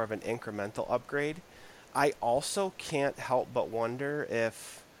much more of an incremental upgrade. I also can't help but wonder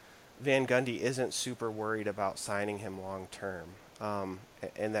if Van Gundy isn't super worried about signing him long term,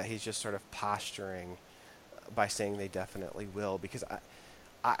 and that he's just sort of posturing by saying they definitely will. Because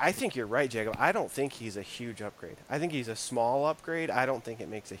I think you're right, Jacob. I don't think he's a huge upgrade. I think he's a small upgrade. I don't think it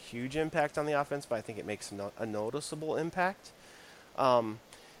makes a huge impact on the offense, but I think it makes a noticeable impact.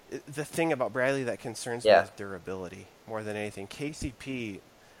 The thing about Bradley that concerns me Yeah. is durability more than anything. KCP,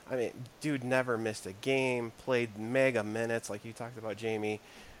 I mean, dude never missed a game, played mega minutes like you talked about, Jamie.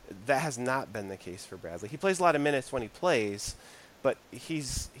 That has not been the case for Bradley. He plays a lot of minutes when he plays, but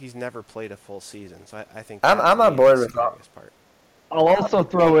he's never played a full season. So I think I'm that, I'm to on me, is board the with all. scariest part. I'll also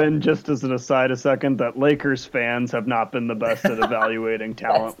throw in, just as an aside, a second that Lakers fans have not been the best at evaluating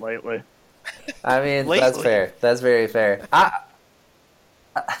talent lately. I mean, that's Lately. fair. That's very fair.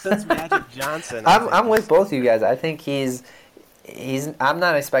 Since Magic Johnson, I'm with both you guys. I think he's. I'm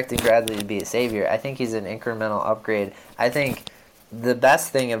not expecting Bradley to be a savior. I think he's an incremental upgrade. I think the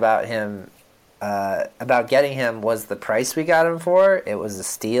best thing about him, about getting him, was the price we got him for. It was a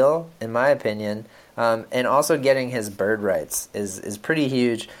steal, in my opinion. And also getting his bird rights is pretty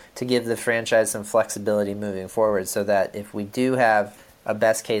huge to give the franchise some flexibility moving forward, so that if we do have a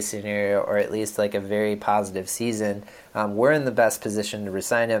best case scenario, or at least like a very positive season, we're in the best position to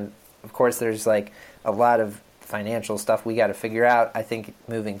resign him. Of course, there's like a lot of financial stuff we got to figure out. I think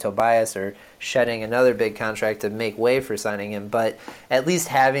moving Tobias or shedding another big contract to make way for signing him, but at least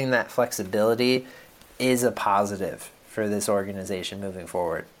having that flexibility is a positive for this organization moving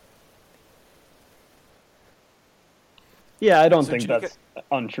forward. Yeah, I don't So think Jacob, that's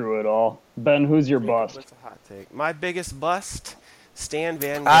untrue at all. Ben, who's your Jacob, bust? what's a hot take? My biggest bust, Stan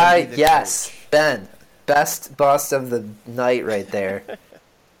Van Gundy, the Yes, coach. Ben, best bust of the night right there.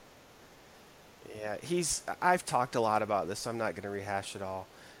 Yeah, I've talked a lot about this, so I'm not going to rehash it all.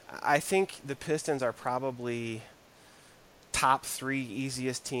 I think the Pistons are probably top three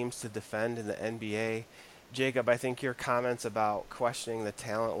easiest teams to defend in the NBA. Jacob, I think your comments about questioning the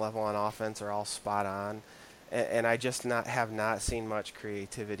talent level on offense are all spot on, and I just have not seen much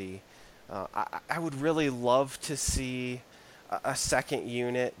creativity. I would really love to see a second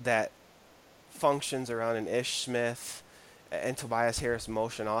unit that functions around an Ish Smith and Tobias Harris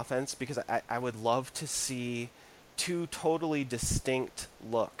motion offense, because I would love to see two totally distinct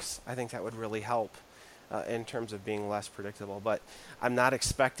looks. I think that would really help in terms of being less predictable. But I'm not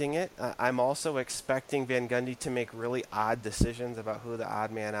expecting it. I'm also expecting Van Gundy to make really odd decisions about who the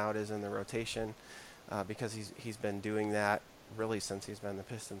odd man out is in the rotation, because he's been doing that really since he's been the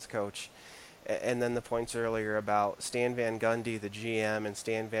Pistons coach. And then the points earlier about Stan Van Gundy, the GM, and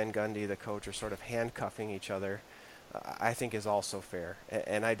Stan Van Gundy, the coach, are sort of handcuffing each other, I think is also fair.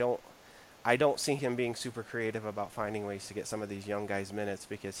 And I don't see him being super creative about finding ways to get some of these young guys minutes,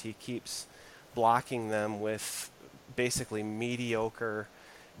 because he keeps blocking them with basically mediocre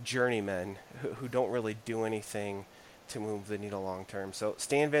journeymen who don't really do anything to move the needle long term. So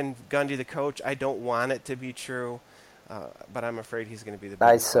Stan Van Gundy, the coach, I don't want it to be true, but I'm afraid he's going to be the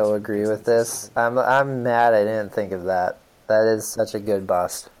I biggest bust so for the agree with Pistons this. season. I'm mad I didn't think of that. That is such a good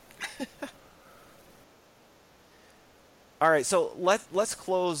bust. All right, so let's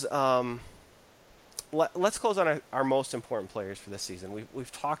close. Let's close on our most important players for this season.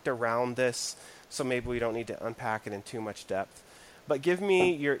 We've talked around this, so maybe we don't need to unpack it in too much depth. But give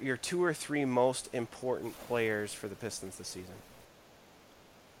me your two or three most important players for the Pistons this season.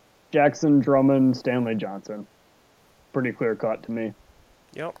 Jackson, Drummond, Stanley Johnson. Pretty clear cut to me.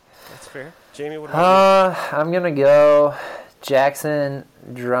 Yep, that's fair. Jamie, what about you? I'm gonna go Jackson,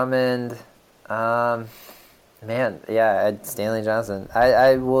 Drummond. Stanley Johnson.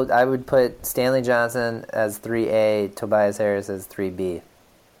 I would put Stanley Johnson as 3A, Tobias Harris as 3B.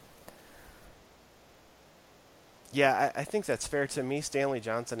 Yeah, I think that's fair. To me, Stanley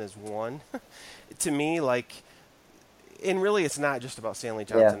Johnson is 1. To me, and really it's not just about Stanley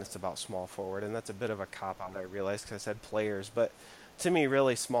Johnson, it's about small forward, and that's a bit of a cop-out, I realize, because I said players. But to me,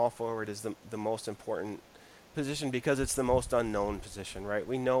 really, small forward is the most important position because it's the most unknown position, right?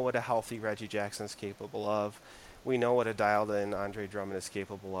 We know what a healthy Reggie Jackson is capable of. We know what a dialed-in Andre Drummond is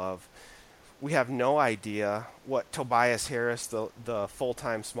capable of. We have no idea what Tobias Harris, the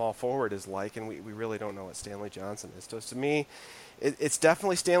full-time small forward, is like, and we really don't know what Stanley Johnson is. So to me, it's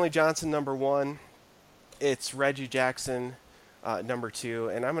definitely Stanley Johnson number 1. It's Reggie Jackson number 2,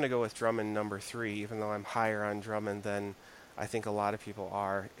 and I'm going to go with Drummond number 3, even though I'm higher on Drummond than I think a lot of people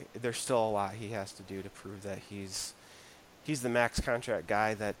are. There's still a lot he has to do to prove that he's the max contract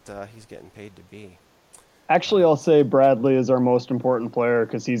guy that he's getting paid to be. Actually, I'll say Bradley is our most important player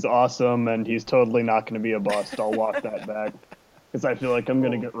because he's awesome and he's totally not going to be a bust. I'll walk that back because I feel like I'm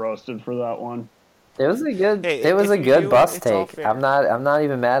going to get roasted for that one. It was a good. It was a good bust take. I'm not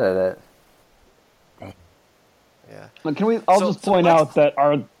even mad at it. Yeah. But I'll just point out that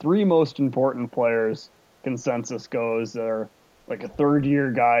our 3 most important players, consensus goes, are like a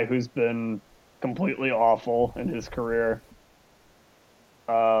third-year guy who's been completely awful in his career,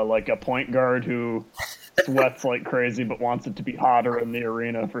 like a point guard who sweats like crazy but wants it to be hotter in the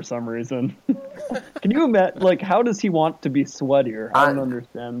arena for some reason. Can you imagine? How does he want to be sweatier? I don't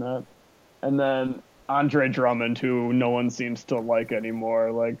understand that. And then Andre Drummond, who no one seems to like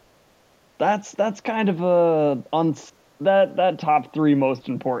anymore. That's kind of that top 3 most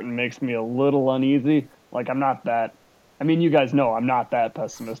important makes me a little uneasy. I'm not that. I mean, you guys know I'm not that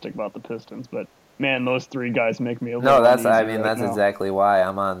pessimistic about the Pistons, but man, those 3 guys make me a little uneasy. That's exactly why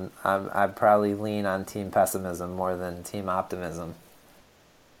I probably lean on team pessimism more than team optimism.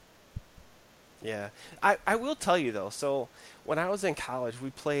 Yeah. I will tell you, though, so when I was in college,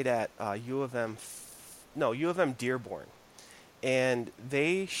 we played at U of M Dearborn, and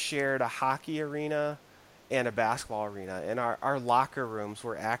they shared a hockey arena and a basketball arena, and our locker rooms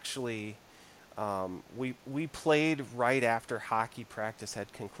were actually we played right after hockey practice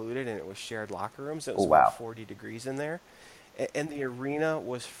had concluded, and it was shared locker rooms. It was about 40 degrees in there, and the arena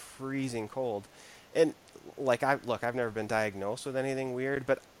was freezing cold. And I've never been diagnosed with anything weird,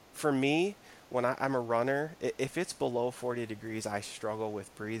 but for me, when I'm a runner, if it's below 40 degrees, I struggle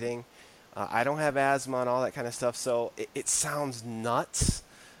with breathing. I don't have asthma and all that kind of stuff, so it sounds nuts,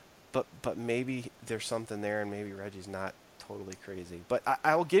 but maybe there's something there, and maybe Reggie's not totally crazy. But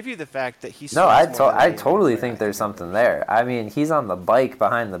I will give you the fact that he's... No, I totally think there's something there. I mean, he's on the bike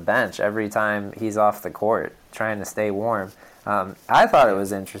behind the bench every time he's off the court, trying to stay warm. I thought it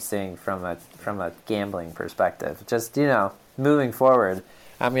was interesting from a gambling perspective. Just, moving forward,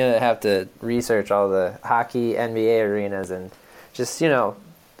 I'm going to have to research all the hockey NBA arenas and just,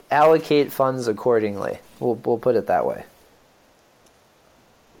 allocate funds accordingly. We'll put it that way.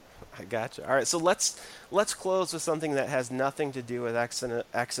 I gotcha. All right, so let's close with something that has nothing to do with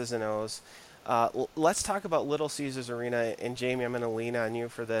X's and O's. Let's talk about Little Caesars Arena, and Jamie, I'm going to lean on you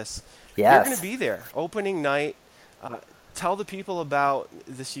for this. Yes. You're going to be there, opening night. Tell the people about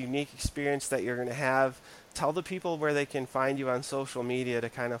this unique experience that you're going to have. Tell the people where they can find you on social media to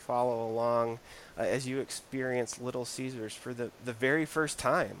kind of follow along as you experience Little Caesars for the very first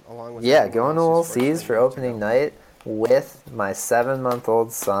time, along with going to Little Caesars for opening night with my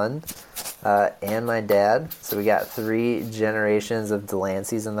 7-month-old son and my dad. So we got 3 generations of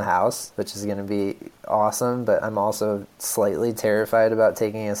Delanceys in the house, which is going to be awesome. But I'm also slightly terrified about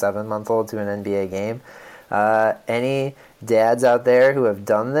taking a 7-month-old to an NBA game. Any dads out there who have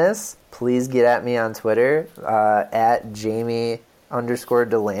done this, please get at me on Twitter at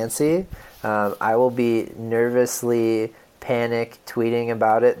Jamie_Delancey. I will be nervously panic tweeting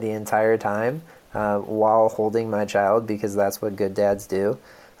about it the entire time while holding my child, because that's what good dads do.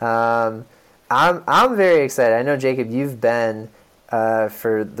 I'm very excited. I know, Jacob, you've been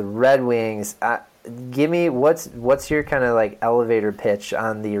for the Red Wings. Give me what's your kind of elevator pitch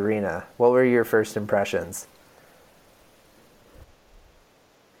on the arena? What were your first impressions?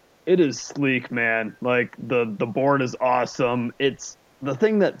 It is sleek, man. The board is awesome. It's the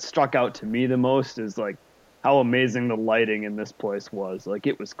thing that struck out to me the most is how amazing the lighting in this place was.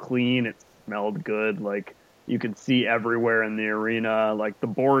 It was clean, it smelled good, you could see everywhere in the arena. The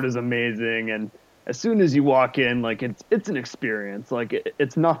board is amazing, and as soon as you walk in, like it's an experience. Like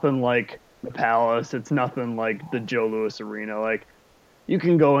it's nothing like the Palace. It's nothing like the Joe Louis Arena. Like you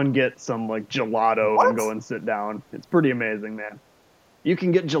can go and get some like gelato and What? go and sit down. It's pretty amazing, man. You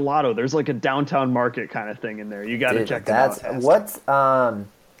can get gelato. There's like a downtown market kind of thing in there. You got to Dude, check it that's out. what's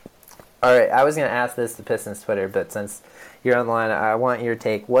all right, I was going to ask this to Pistons Twitter, but since you're on the line, I want your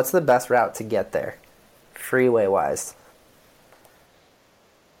take. What's the best route to get there, freeway-wise?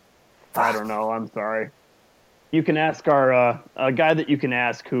 I don't know. I'm sorry. You can ask our a guy that you can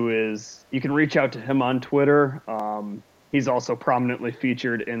ask who is. You can reach out to him on Twitter. He's also prominently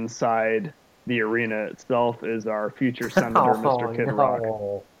featured inside the arena itself. Is our future senator, Mr. Kid Rock.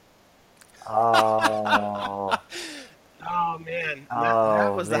 Oh, Oh man, oh, that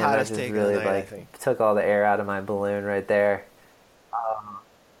was the man, hottest that just take really of the night, I think. took all the air out of my balloon right there.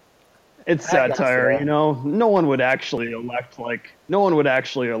 It's I guess, satire, yeah. you know. No one would actually elect like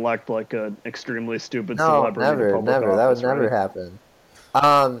an extremely stupid No, celebrity to never, public never. That would office, never right? happen.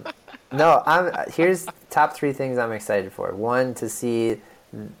 No, here's top 3 things I'm excited for. One, to see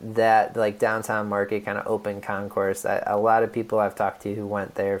that like downtown market kind of open concourse. A lot of people I've talked to who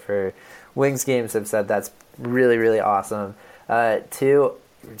went there for Wings games have said that's really, really awesome. 2,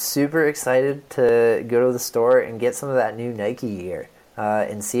 super excited to go to the store and get some of that new Nike gear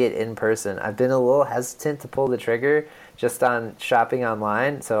and see it in person. I've been a little hesitant to pull the trigger just on shopping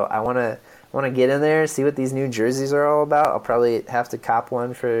online, so I want to get in there, see what these new jerseys are all about. I'll probably have to cop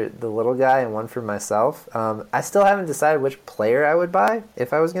one for the little guy and one for myself. I still haven't decided which player I would buy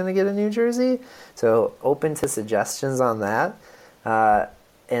if I was going to get a new jersey, so open to suggestions on that.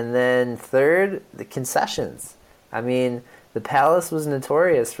 And then 3rd, the concessions. I mean, the Palace was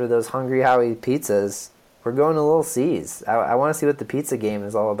notorious for those Hungry Howie pizzas. We're going to Little C's. I want to see what the pizza game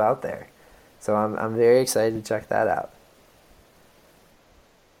is all about there. So I'm very excited to check that out.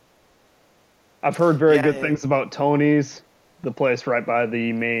 I've heard very Yeah, good and- things about Tony's, the place right by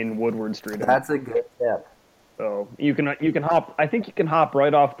the main Woodward Street. That's a good tip. So you can hop. I think you can hop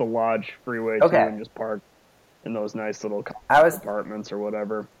right off the Lodge Freeway too, Okay. and just park in those nice little I was- apartments or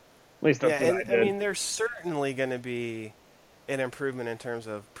whatever. At least that's Yeah, what and I I did. mean, there's certainly going to be an improvement in terms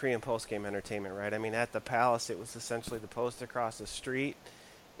of pre and post game entertainment, right? I mean, at the Palace, it was essentially the post across the street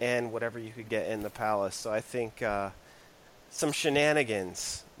and whatever you could get in the Palace. So I think some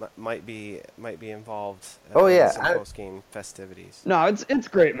shenanigans might be involved. Oh, in yeah, some post game festivities. No, it's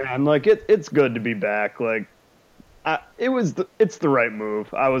great, man. Like it's good to be back. Like it's the right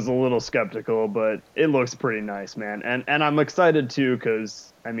move. I was a little skeptical, but it looks pretty nice, man. And I'm excited too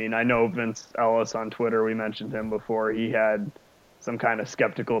because I mean I know Vince Ellis on Twitter. We mentioned him before. He had some kind of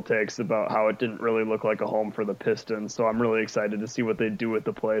skeptical takes about how it didn't really look like a home for the Pistons. So I'm really excited to see what they do with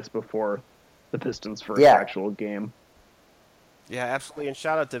the place before the Pistons' first Yeah. actual game. Yeah, absolutely. And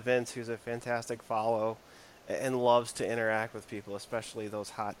shout out to Vince, who's a fantastic follow and loves to interact with people, especially those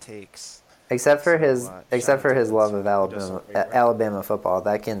hot takes. Except for So, his shout except out for to his Vince, love who of does Alabama some great work. Alabama football.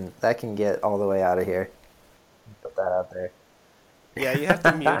 That can get all the way out of here. Put that out there. Yeah, you have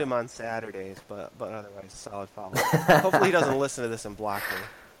to mute him on Saturdays, but otherwise, solid follow. Hopefully, he doesn't listen to this and block me.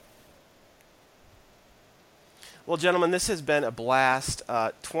 Well, gentlemen, this has been a blast.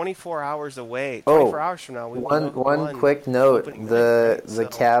 24 hours away. 24 hours from now, we will know who One won quick note: opening the night,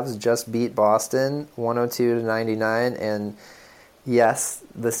 right? So- Cavs just beat Boston 102-99, and yes,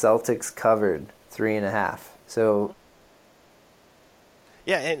 the Celtics covered 3.5. So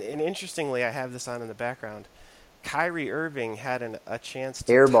Yeah, and interestingly, I have this on in the background. Kyrie Irving had a chance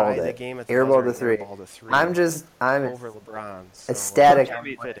to airballed tie the it. game at the Airballed buzzer the and three. airballed a three I'm over LeBron. So, ecstatic.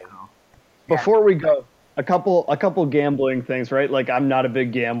 fitting. Before we go, a couple gambling things, right? Like I'm not a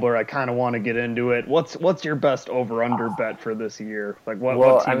big gambler. I kind of want to get into it. What's your best over under bet for this year? Like what?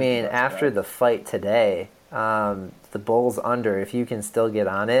 Well, what I team's mean, the best after bet? the fight today, the Bulls under, if you can still get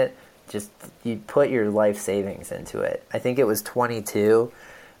on it, just you put your life savings into it. I think it was 22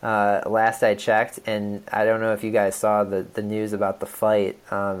 last I checked, and I don't know if you guys saw the news about the fight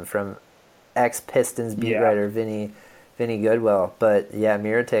from ex-Pistons beat Yeah. writer Vinny Goodwill. But yeah,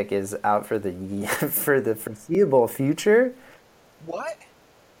 Mirotic is out for the for the foreseeable future. What?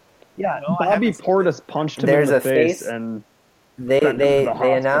 Yeah, No, I Bobby haven't seen Portis punched him There's in the a face, face- and They Sent him to they the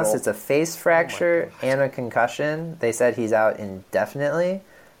they announced hospital. it's a face fracture and a concussion. They said he's out indefinitely.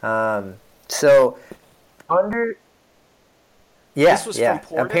 So under. Yeah, This was yeah. from Portis,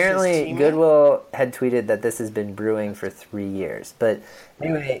 his Apparently, teammate? Goodwill had tweeted that this has been brewing for 3 years. But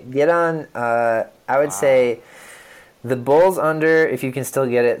anyway, get on. I would say the Bulls under, if you can still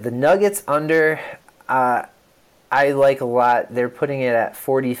get it. The Nuggets under, I like a lot. They're putting it at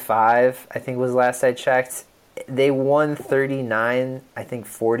 45, I think was last I checked. they won 39, I think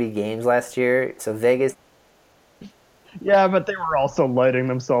 40 games last year. So Vegas. Yeah, but they were also lighting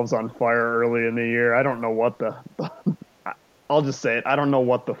themselves on fire early in the year. I don't know what I'll just say it. I don't know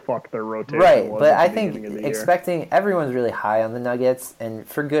what the fuck their rotation Right, was but at the I beginning think of the year. expecting everyone's really high on the Nuggets, and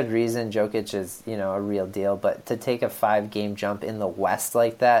for good reason. Jokic is, a real deal. But to take a 5 game jump in the West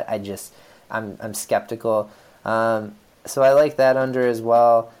like that, I'm skeptical. So I like that under as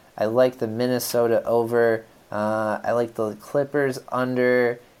well. I like the Minnesota over. I like the Clippers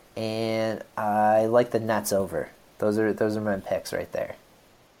under, and I like the Nets over. Those are my picks right there.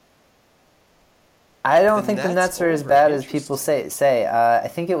 I don't think the Nets are as bad as people say. I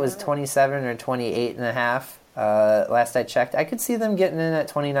think it was 27 or 28 and a half last I checked. I could see them getting in at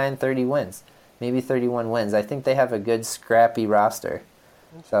 29, 30 wins, maybe 31 wins. I think they have a good, scrappy roster.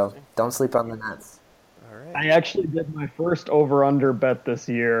 So don't sleep on the Nets. All right. I actually did my first over-under bet this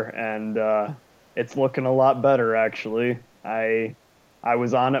year, and it's looking a lot better, actually. I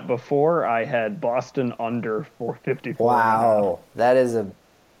was on it before. I had Boston under 454 and a half. Wow, that is a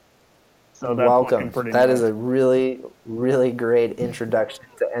So that's welcome. looking pretty That nice. is a really, really great introduction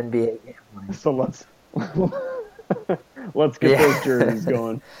to NBA gambling. So let's get those jerseys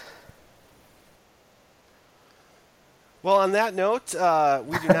going. Well, on that note,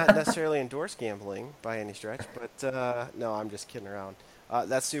 we do not necessarily endorse gambling by any stretch, but no, I'm just kidding around.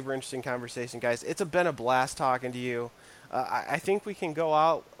 That's super interesting conversation, guys. It's been a blast talking to you. I think we can go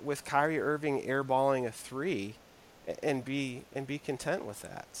out with Kyrie Irving airballing a 3 and be content with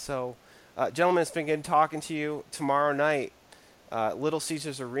that. So, gentlemen, it's been good talking to you. Tomorrow night, Little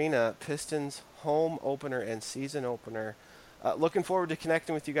Caesars Arena, Pistons home opener and season opener. Looking forward to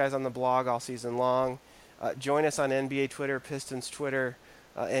connecting with you guys on the blog all season long. Join us on NBA Twitter, Pistons Twitter,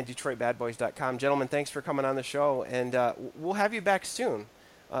 and DetroitBadBoys.com. Gentlemen, thanks for coming on the show, and we'll have you back soon,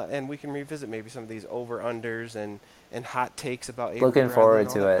 and we can revisit maybe some of these over-unders and hot takes about Avery Looking Bradley forward and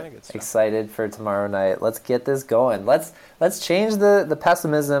all to that it. kind of good stuff. Excited for tomorrow night. Let's get this going. Let's change the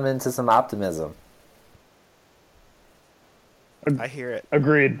pessimism into some optimism. I hear it.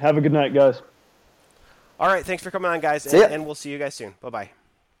 Agreed. Have a good night, guys. All right, thanks for coming on, guys, See ya. and we'll see you guys soon. Bye-bye.